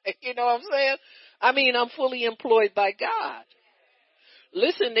 You know what I'm saying? I mean, I'm fully employed by God.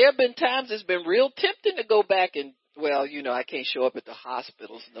 Listen, there have been times it's been real tempting to go back and, I can't show up at the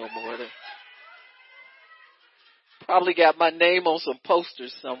hospitals no more. They probably got my name on some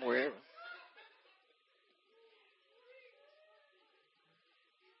posters somewhere.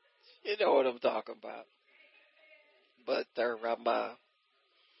 You know what I'm talking about. But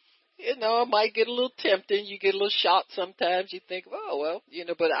it might get a little tempting. You get a little shot sometimes. You think, oh, well,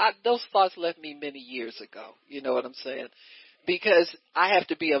 but those thoughts left me many years ago. You know what I'm saying? Because I have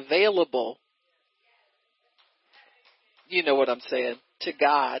to be available, you know what I'm saying, to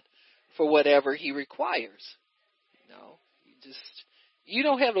God for whatever he requires. You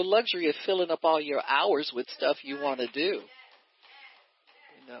don't have the luxury of filling up all your hours with stuff you want to do.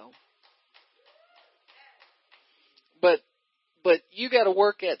 But you got to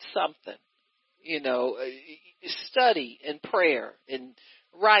work at something, study and prayer and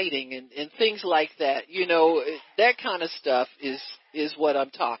writing and things like that. That kind of stuff is what I'm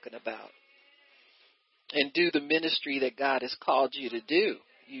talking about. And do the ministry that God has called you to do.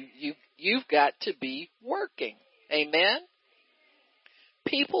 You've got to be working. Amen.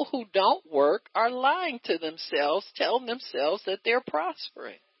 People who don't work are lying to themselves, telling themselves that they're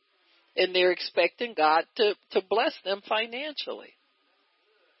prospering. And they're expecting God to bless them financially.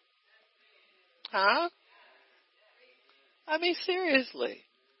 Huh? I mean, seriously.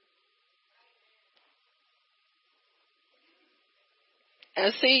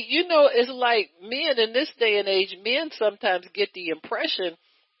 And see, it's like men in this day and age, men sometimes get the impression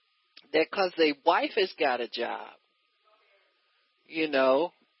that because their wife has got a job,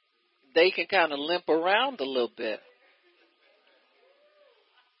 they can kind of limp around a little bit.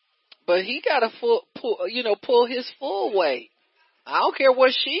 But he got to pull his full weight. I don't care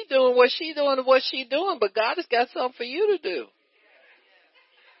what she's doing, but God has got something for you to do.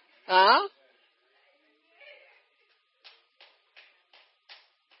 Huh?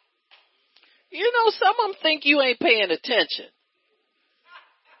 Some of them think you ain't paying attention.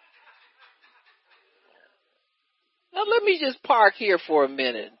 Now let me just park here for a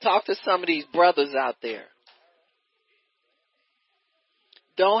minute and talk to some of these brothers out there.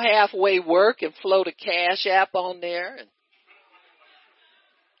 Don't halfway work and float a cash app on there.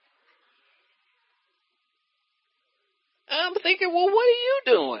 I'm thinking, well, what are you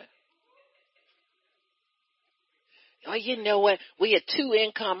doing? Oh, you know what? We a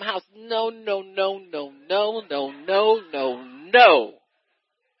 2-income house. No.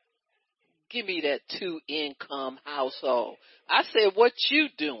 Give me that 2-income household. I said, what you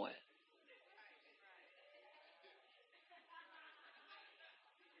doing?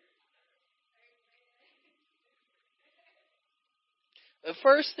 The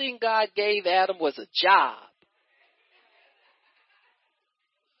first thing God gave Adam was a job.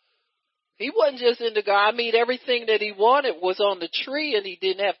 He wasn't just in the garden. I mean, everything that he wanted was on the tree, and he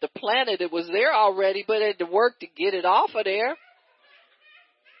didn't have to plant it. It was there already, but he had to work to get it off of there.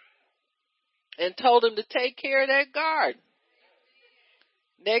 And told him to take care of that garden.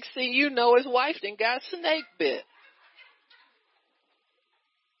 Next thing you know, his wife then got snake bit.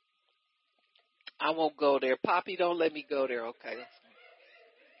 I won't go there. Poppy, don't let me go there, okay?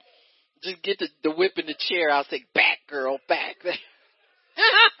 Just get the whip in the chair. I'll say, back, girl, back. Because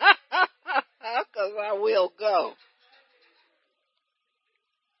I will go.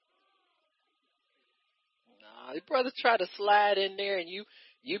 Nah, your brother try to slide in there and you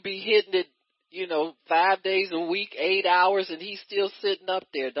be hitting it, 5 days a week, 8 hours, and he's still sitting up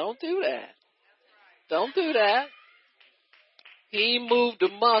there. Don't do that. Don't do that. He moved the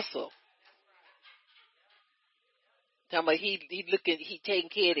muscle. Talking about he taking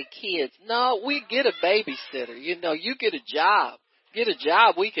care of the kids. No, we get a babysitter. You get a job. Get a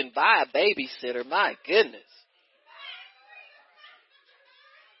job, we can buy a babysitter. My goodness.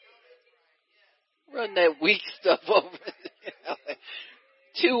 Run that weak stuff over.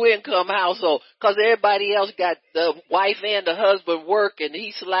 2-income household. Because everybody else got the wife and the husband working.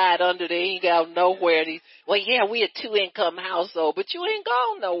 He slide under there. He ain't got nowhere. And we a 2-income household. But you ain't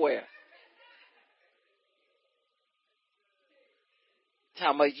gone nowhere.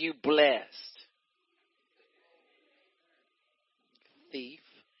 Talking about you blessed. Thief.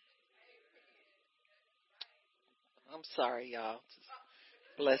 I'm sorry, y'all. Just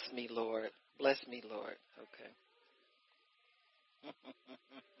bless me, Lord. Bless me, Lord. Okay.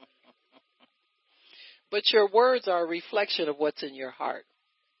 But your words are a reflection of what's in your heart.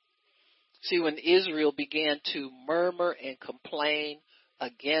 See, when Israel began to murmur and complain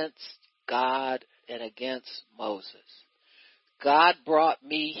against God and against Moses, God brought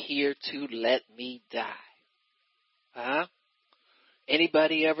me here to let me die. Huh?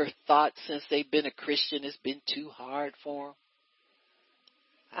 Anybody ever thought since they've been a Christian it's been too hard for them?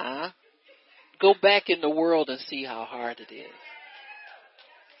 Huh? Go back in the world and see how hard it is.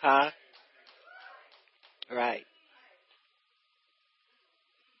 Huh? Right.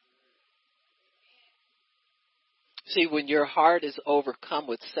 See, when your heart is overcome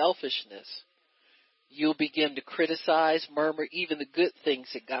with selfishness, you'll begin to criticize, murmur, even the good things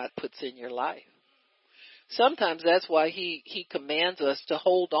that God puts in your life. Sometimes that's why he commands us to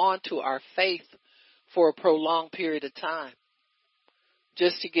hold on to our faith for a prolonged period of time,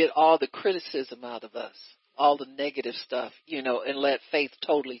 just to get all the criticism out of us, all the negative stuff, and let faith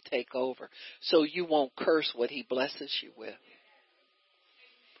totally take over, so you won't curse what he blesses you with.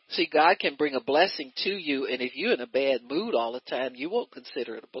 See, God can bring a blessing to you, and if you're in a bad mood all the time, you won't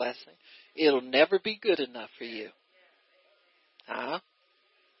consider it a blessing. It'll never be good enough for you. Huh?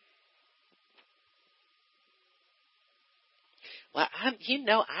 Well,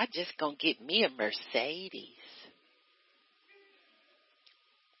 I just gonna get me a Mercedes.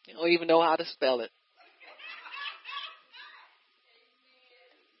 You don't even know how to spell it.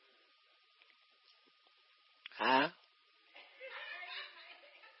 Huh?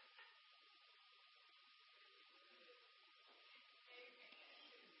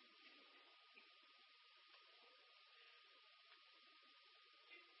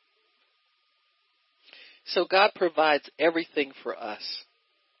 So God provides everything for us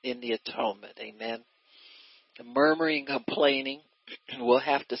in the atonement. Amen. The murmuring, complaining will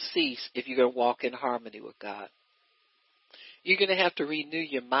have to cease if you're going to walk in harmony with God. You're going to have to renew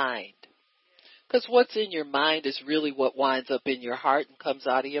your mind. Because what's in your mind is really what winds up in your heart and comes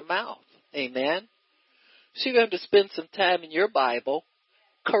out of your mouth. Amen. So you're going to have to spend some time in your Bible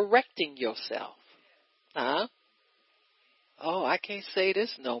correcting yourself. Huh? Oh, I can't say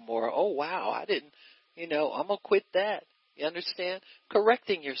this no more. Oh, wow, I didn't. I'm going to quit that. You understand?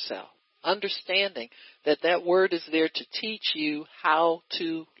 Correcting yourself. Understanding that word is there to teach you how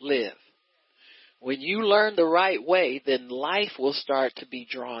to live. When you learn the right way, then life will start to be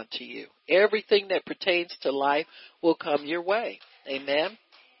drawn to you. Everything that pertains to life will come your way. Amen?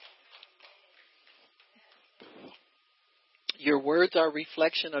 Your words are a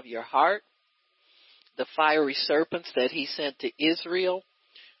reflection of your heart. The fiery serpents that he sent to Israel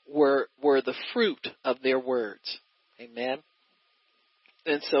were the fruit of their words. Amen.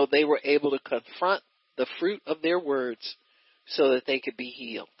 And so they were able to confront the fruit of their words so that they could be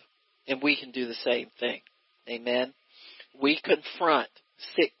healed. And we can do the same thing. Amen. We confront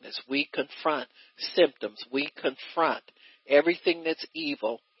sickness. We confront symptoms. We confront everything that's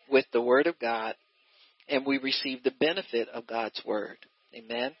evil with the word of God, and we receive the benefit of God's word.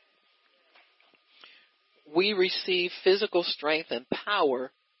 Amen. We receive physical strength and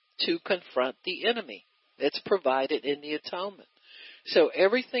power to confront the enemy. It's provided in the atonement. So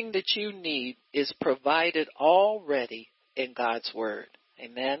everything that you need is provided already in God's word.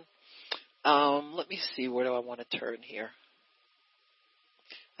 Amen. Let me see, where do I want to turn here?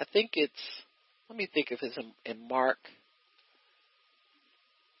 I think let me think if it's in Mark.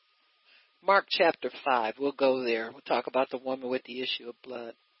 Mark chapter 5. We'll go there. We'll talk about the woman with the issue of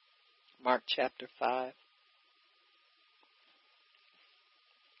blood. Mark chapter 5.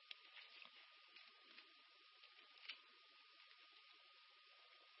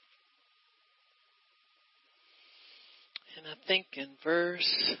 and I think in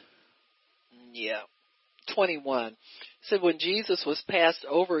verse, 21, it said, when Jesus was passed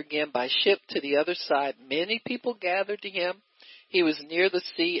over again by ship to the other side, many people gathered to him. He was near the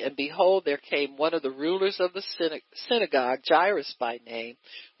sea, and behold, there came one of the rulers of the synagogue, Jairus by name.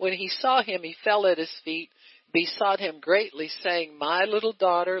 When he saw him, he fell at his feet, besought him greatly, saying, my little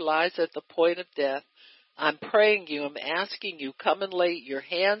daughter lies at the point of death. I'm praying you, I'm asking you, come and lay your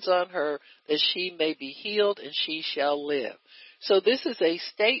hands on her, that she may be healed, and she shall live. So this is a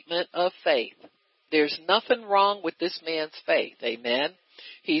statement of faith. There's nothing wrong with this man's faith. Amen.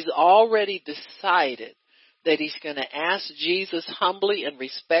 He's already decided that he's going to ask Jesus humbly and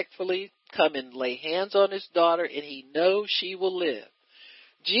respectfully, come and lay hands on his daughter, and he knows she will live.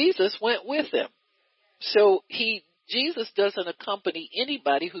 Jesus went with him. So Jesus doesn't accompany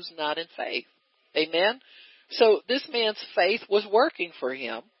anybody who's not in faith. Amen. So this man's faith was working for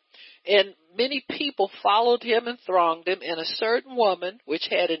him. And many people followed him and thronged him, and a certain woman, which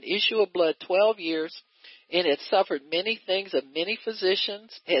had an issue of blood 12 years, and had suffered many things of many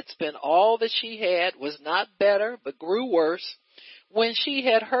physicians, had spent all that she had, was not better, but grew worse, when she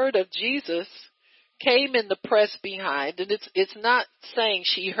had heard of Jesus, came in the press behind, and it's not saying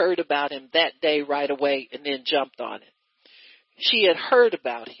she heard about him that day right away and then jumped on it. She had heard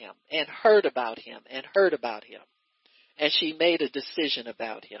about him, and heard about him, and heard about him, and she made a decision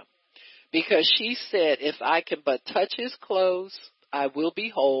about him. Because she said, if I can but touch his clothes, I will be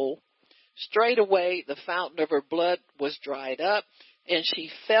whole. Straightway the fountain of her blood was dried up, and she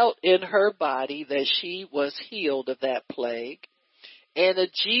felt in her body that she was healed of that plague. And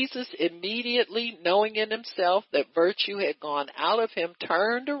Jesus, immediately knowing in himself that virtue had gone out of him,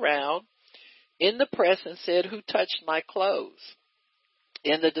 turned around in the press and said, who touched my clothes?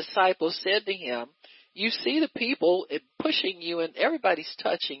 And the disciples said to him, you see the people pushing you, and everybody's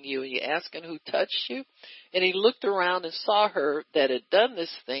touching you, and you're asking who touched you? And he looked around and saw her that had done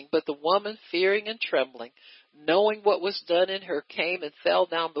this thing, but the woman, fearing and trembling, knowing what was done in her, came and fell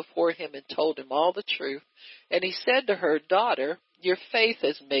down before him and told him all the truth. And he said to her, daughter, your faith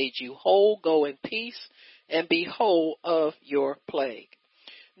has made you whole. Go in peace and be whole of your plague.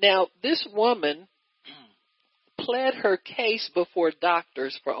 Now, this woman pled her case before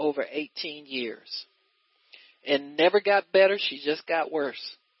doctors for over 18 years. And never got better, she just got worse.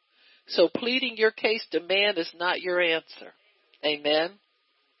 So pleading your case to man is not your answer. Amen.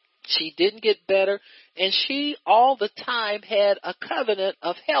 She didn't get better, and she all the time had a covenant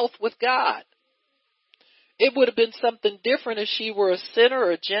of health with God. It would have been something different if she were a sinner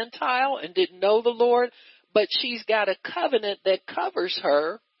or a Gentile and didn't know the Lord, but she's got a covenant that covers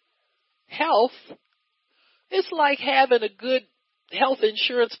her health. It's like having a good health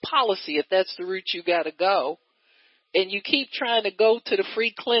insurance policy if that's the route you got to go. And you keep trying to go to the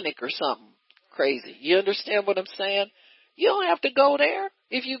free clinic or something crazy. You understand what I'm saying? You don't have to go there.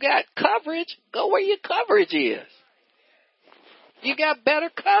 If you got coverage, go where your coverage is. You got better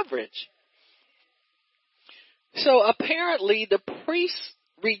coverage. So apparently the priests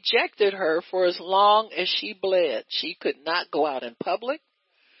rejected her for as long as she bled. She could not go out in public.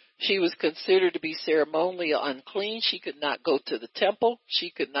 She was considered to be ceremonially unclean. She could not go to the temple. She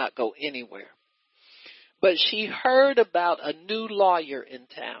could not go anywhere. But she heard about a new lawyer in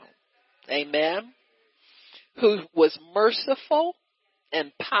town, amen, who was merciful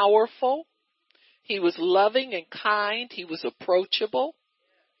and powerful. He was loving and kind. He was approachable.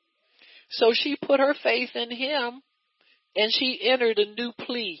 So she put her faith in him, and she entered a new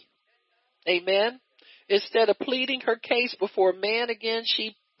plea, amen. Instead of pleading her case before man again,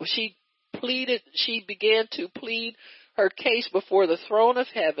 she began to plead her case before the throne of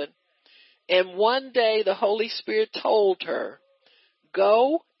heaven. And one day the Holy Spirit told her,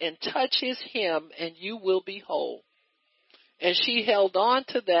 go and touch his hem and you will be whole. And she held on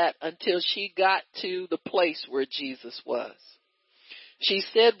to that until she got to the place where Jesus was. She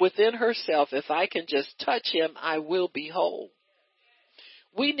said within herself, if I can just touch him, I will be whole.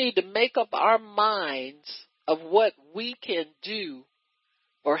 We need to make up our minds of what we can do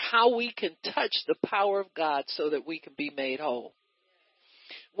or how we can touch the power of God so that we can be made whole.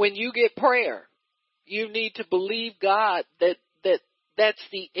 When you get prayer, you need to believe God that's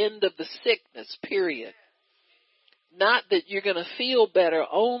the end of the sickness, period. Not that you're going to feel better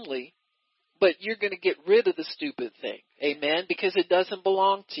only, but you're going to get rid of the stupid thing. Amen? Because it doesn't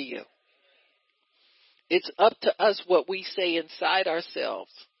belong to you. It's up to us what we say inside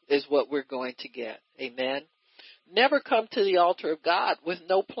ourselves is what we're going to get. Amen? Never come to the altar of God with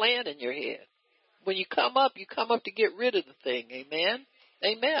no plan in your head. When you come up to get rid of the thing. Amen?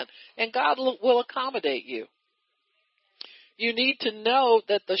 Amen. And God will accommodate you. You need to know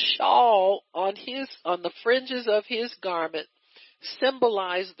that the shawl on the fringes of his garment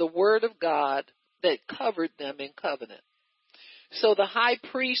symbolized the word of God that covered them in covenant. So the high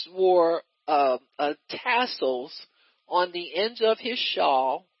priest wore tassels on the ends of his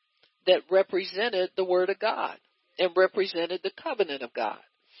shawl that represented the word of God and represented the covenant of God.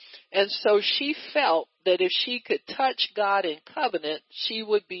 And so she felt that if she could touch God in covenant, she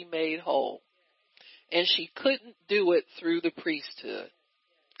would be made whole. And she couldn't do it through the priesthood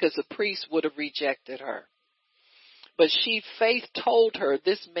because the priest would have rejected her. But faith told her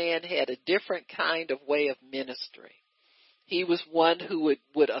this man had a different kind of way of ministry. He was one who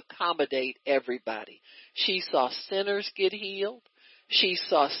would accommodate everybody. She saw sinners get healed. She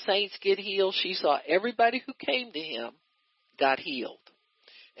saw saints get healed. She saw everybody who came to him got healed.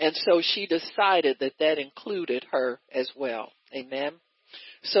 And so she decided that included her as well. Amen.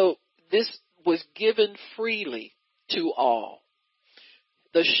 So this was given freely to all.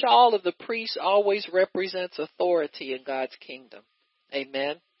 The shawl of the priest always represents authority in God's kingdom.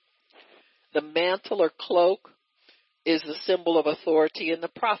 Amen. The mantle or cloak is the symbol of authority in the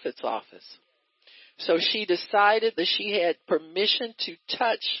prophet's office. So she decided that she had permission to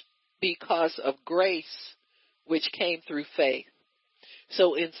touch because of grace, which came through faith.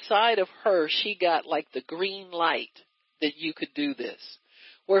 So inside of her, she got like the green light that you could do this.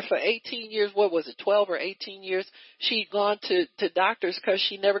 Where for 18 years, 12 or 18 years, she'd gone to doctors because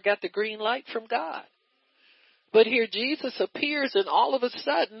she never got the green light from God. But here Jesus appears, and all of a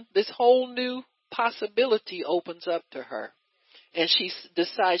sudden, this whole new possibility opens up to her. And she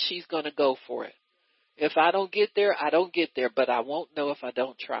decides she's going to go for it. If I don't get there, I don't get there, but I won't know if I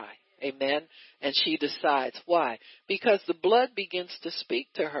don't try. Amen. And she decides. Why? Because the blood begins to speak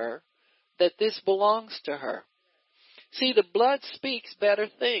to her that this belongs to her. See, the blood speaks better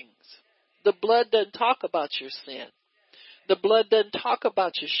things. The blood doesn't talk about your sin. The blood doesn't talk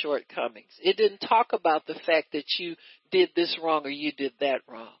about your shortcomings. It didn't talk about the fact that you did this wrong or you did that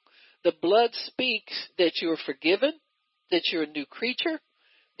wrong. The blood speaks that you're forgiven, that you're a new creature,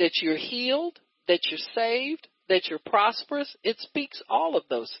 that you're healed, that you're saved, that you're prosperous. It speaks all of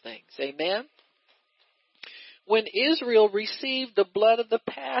those things. Amen. When Israel received the blood of the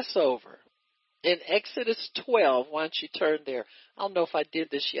Passover in Exodus 12, why don't you turn there? I don't know if I did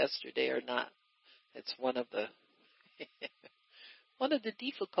this yesterday or not. It's one of the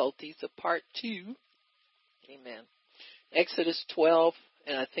difficulties of part 2. Amen. Exodus 12,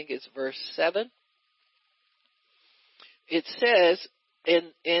 and I think it's verse 7. It says,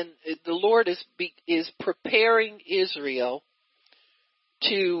 and the Lord is preparing Israel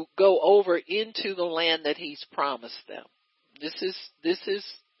to go over into the land that he's promised them. This is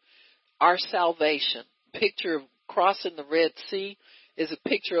our salvation. Picture of crossing the Red Sea is a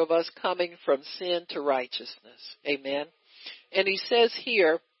picture of us coming from sin to righteousness. Amen. And he says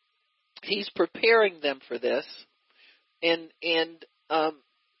here, he's preparing them for this. And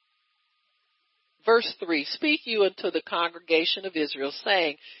verse 3, speak you unto the congregation of Israel,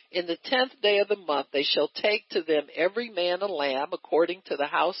 saying, in the 10th day of the month they shall take to them every man a lamb, according to the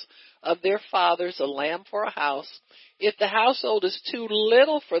house of their fathers, a lamb for a house. If the household is too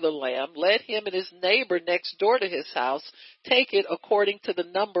little for the lamb, let him and his neighbor next door to his house take it according to the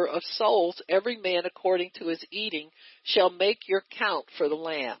number of souls. Every man according to his eating shall make your count for the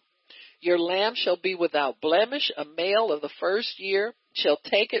lamb. Your lamb shall be without blemish, a male of the first year, shall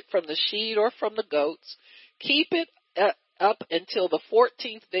take it from the sheep or from the goats. Keep it up until the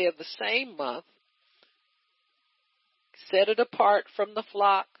 14th day of the same month. Set it apart from the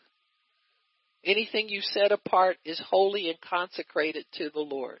flock. Anything you set apart is holy and consecrated to the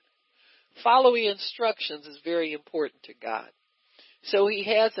Lord. Following instructions is very important to God. So he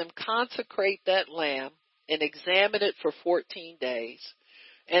has them consecrate that lamb and examine it for 14 days.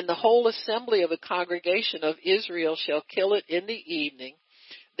 And the whole assembly of the congregation of Israel shall kill it in the evening.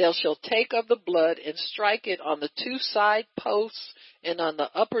 They shall take of the blood and strike it on the 2 side posts and on the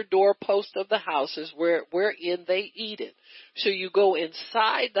upper door post of the houses wherein they eat it. So you go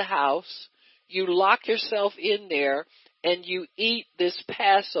inside the house, you lock yourself in there, and you eat this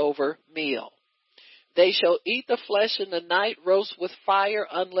Passover meal. They shall eat the flesh in the night, roast with fire,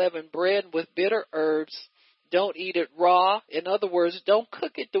 unleavened bread with bitter herbs. Don't eat it raw. In other words, don't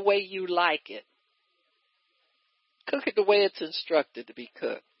cook it the way you like it. Cook it the way it's instructed to be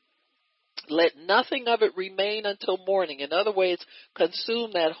cooked. Let nothing of it remain until morning. In other words,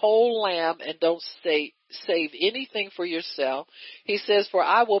 consume that whole lamb and don't save anything for yourself. He says, for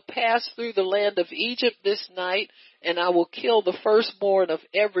I will pass through the land of Egypt this night, and I will kill the firstborn of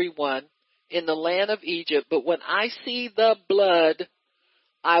everyone in the land of Egypt. But when I see the blood,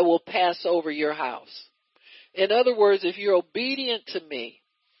 I will pass over your house. In other words, if you're obedient to me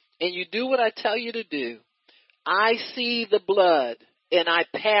and you do what I tell you to do, I see the blood and I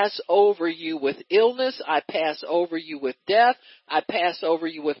pass over you with illness. I pass over you with death. I pass over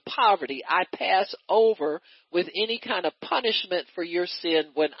you with poverty. I pass over with any kind of punishment for your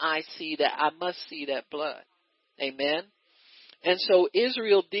sin when I see that. I must see that blood. Amen. And so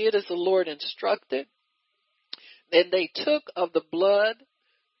Israel did as the Lord instructed. Then they took of the blood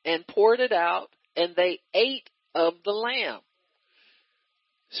and poured it out, and they ate of the lamb.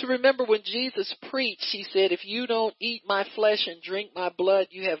 So remember when Jesus preached, he said, if you don't eat my flesh and drink my blood,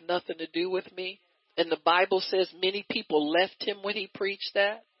 you have nothing to do with me. And the Bible says many people left him when he preached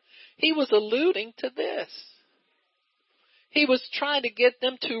that. He was alluding to this. He was trying to get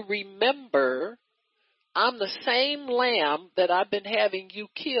them to remember, I'm the same lamb that I've been having you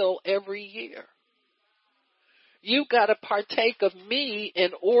kill every year. You've got to partake of me in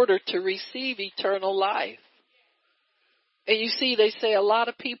order to receive eternal life. And you see, they say a lot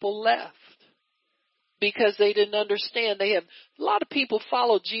of people left because they didn't understand. A lot of people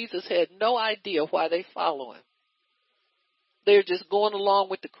followed Jesus, had no idea why they follow him. They're just going along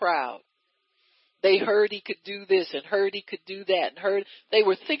with the crowd. They heard he could do this and heard he could do that and they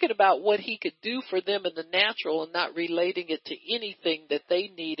were thinking about what he could do for them in the natural and not relating it to anything that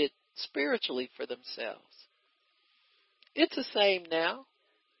they needed spiritually for themselves. It's the same now.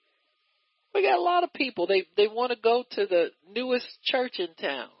 We got a lot of people, they want to go to the newest church in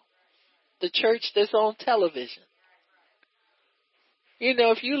town, the church that's on television. You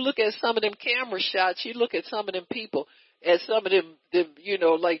know, if you look at some of them camera shots, you look at some of them people, at some of them,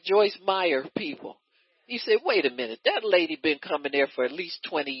 like Joyce Meyer people. You say, wait a minute, that lady been coming there for at least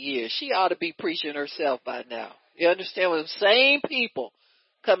 20 years. She ought to be preaching herself by now. You understand what I'm saying? Same people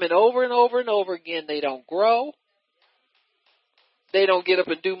coming over and over and over again. They don't grow. They don't get up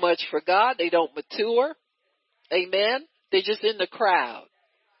and do much for God. They don't mature. Amen. They're just in the crowd.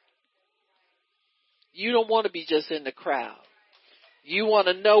 You don't want to be just in the crowd. You want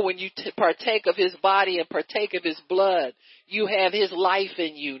to know when you partake of his body and partake of his blood, you have his life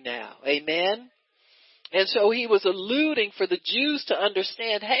in you now. Amen. And so he was alluding for the Jews to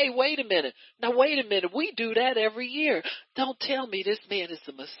understand, hey, wait a minute. Now, wait a minute. We do that every year. Don't tell me this man is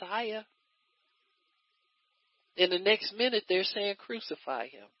the Messiah. In the next minute, they're saying, crucify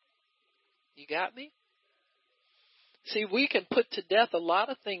him. You got me? See, we can put to death a lot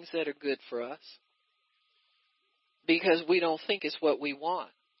of things that are good for us because we don't think it's what we want.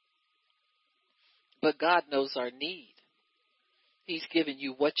 But God knows our need. He's given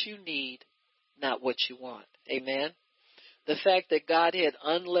you what you need, not what you want. Amen? The fact that God had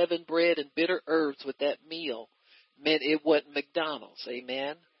unleavened bread and bitter herbs with that meal meant it wasn't McDonald's.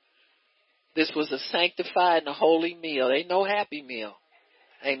 Amen? This was a sanctified and a holy meal. Ain't no happy meal.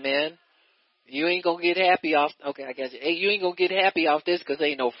 Amen. You ain't going to get happy off. Okay, I got you. Hey, you ain't going to get happy off this because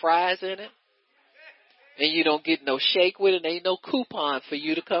ain't no fries in it. And you don't get no shake with it. Ain't no coupon for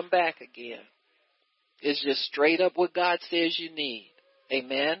you to come back again. It's just straight up what God says you need.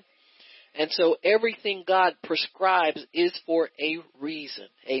 Amen. And so everything God prescribes is for a reason.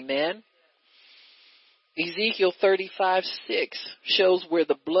 Amen. Ezekiel 35:6 shows where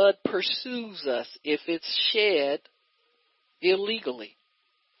the blood pursues us if it's shed illegally.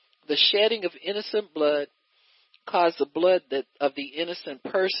 The shedding of innocent blood caused the blood of the innocent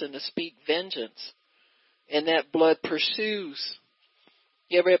person to speak vengeance, and that blood pursues.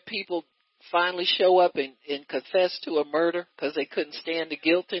 You ever have people finally show up and confess to a murder because they couldn't stand the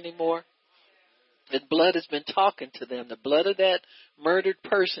guilt anymore? The blood has been talking to them. The blood of that murdered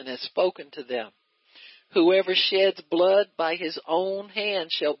person has spoken to them. Whoever sheds blood, by his own hand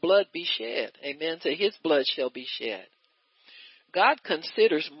shall blood be shed. Amen. So his blood shall be shed. God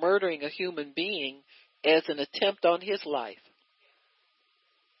considers murdering a human being as an attempt on his life.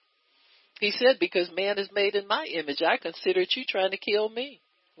 He said, because man is made in my image, I consider it you trying to kill me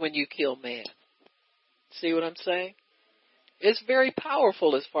when you kill man. See what I'm saying? It's very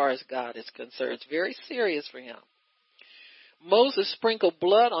powerful as far as God is concerned. It's very serious for him. Moses sprinkled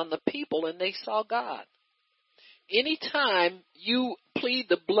blood on the people and they saw God. Anytime you plead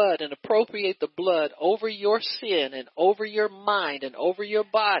the blood and appropriate the blood over your sin and over your mind and over your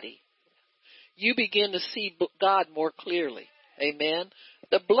body, you begin to see God more clearly. Amen.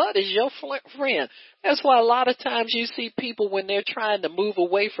 The blood is your friend. That's why a lot of times you see people when they're trying to move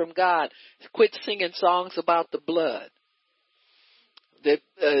away from God, quit singing songs about the blood.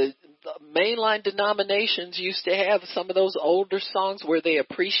 The mainline denominations used to have some of those older songs where they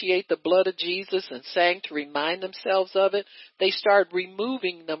appreciate the blood of Jesus and sang to remind themselves of it. They started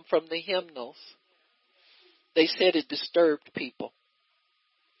removing them from the hymnals. They said it disturbed people.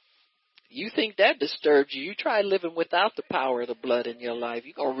 You think that disturbs you. You try living without the power of the blood in your life.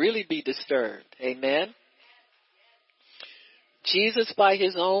 You're going to really be disturbed. Amen. Jesus, by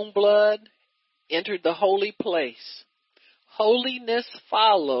his own blood, entered the holy place. Holiness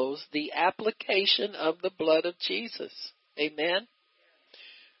follows the application of the blood of Jesus. Amen.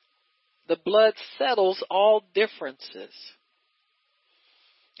 The blood settles all differences.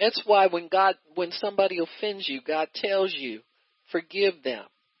 That's why when somebody offends you, God tells you, forgive them.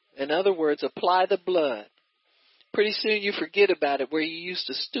 In other words, apply the blood. Pretty soon you forget about it, where you used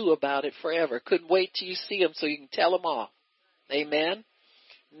to stew about it forever. Couldn't wait till you see them so you can tell them off. Amen.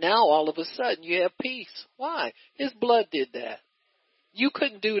 Now all of a sudden you have peace. Why? His blood did that. You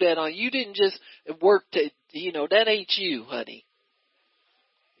couldn't do that on you. Didn't just work to, that ain't you, honey.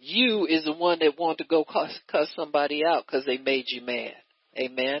 You is the one that want to go cuss somebody out because they made you mad.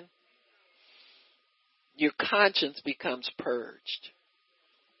 Amen. Your conscience becomes purged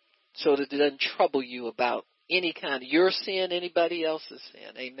so that it doesn't trouble you about any kind of your sin, anybody else's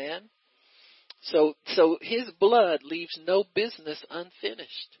sin. Amen. So his blood leaves no business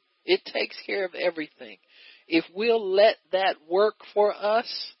unfinished. It takes care of everything. If we'll let that work for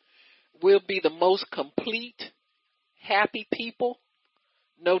us, we'll be the most complete, happy people.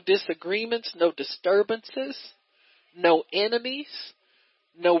 No disagreements, no disturbances, no enemies,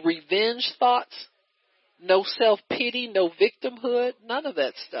 no revenge thoughts, no self-pity, no victimhood, none of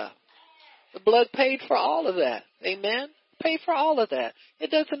that stuff. The blood paid for all of that. Amen? Paid for all of that. It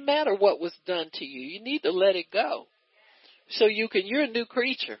doesn't matter what was done to you. You need to let it go. So you're a new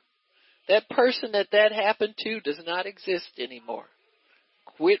creature. That person that happened to does not exist anymore.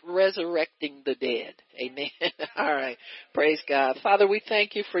 Quit resurrecting the dead. Amen. All right. Praise God. Father, we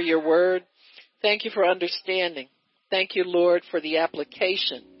thank you for your word. Thank you for understanding. Thank you, Lord, for the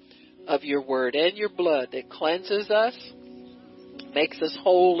application of your word and your blood that cleanses us, makes us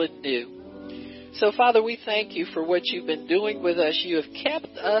whole and new. So, Father, we thank you for what you've been doing with us. You have kept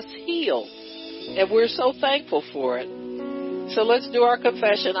us healed, and we're so thankful for it. So let's do our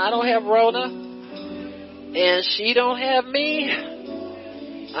confession. I don't have Rona, and she don't have me.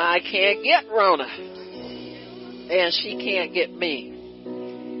 I can't get Rona, and she can't get me.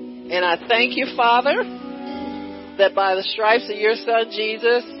 And I thank you, Father, that by the stripes of your Son,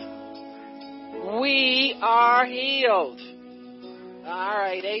 Jesus, we are healed. All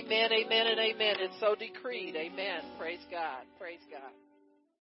right. Amen, amen, and amen. It's so decreed. Amen. Praise God. Praise God.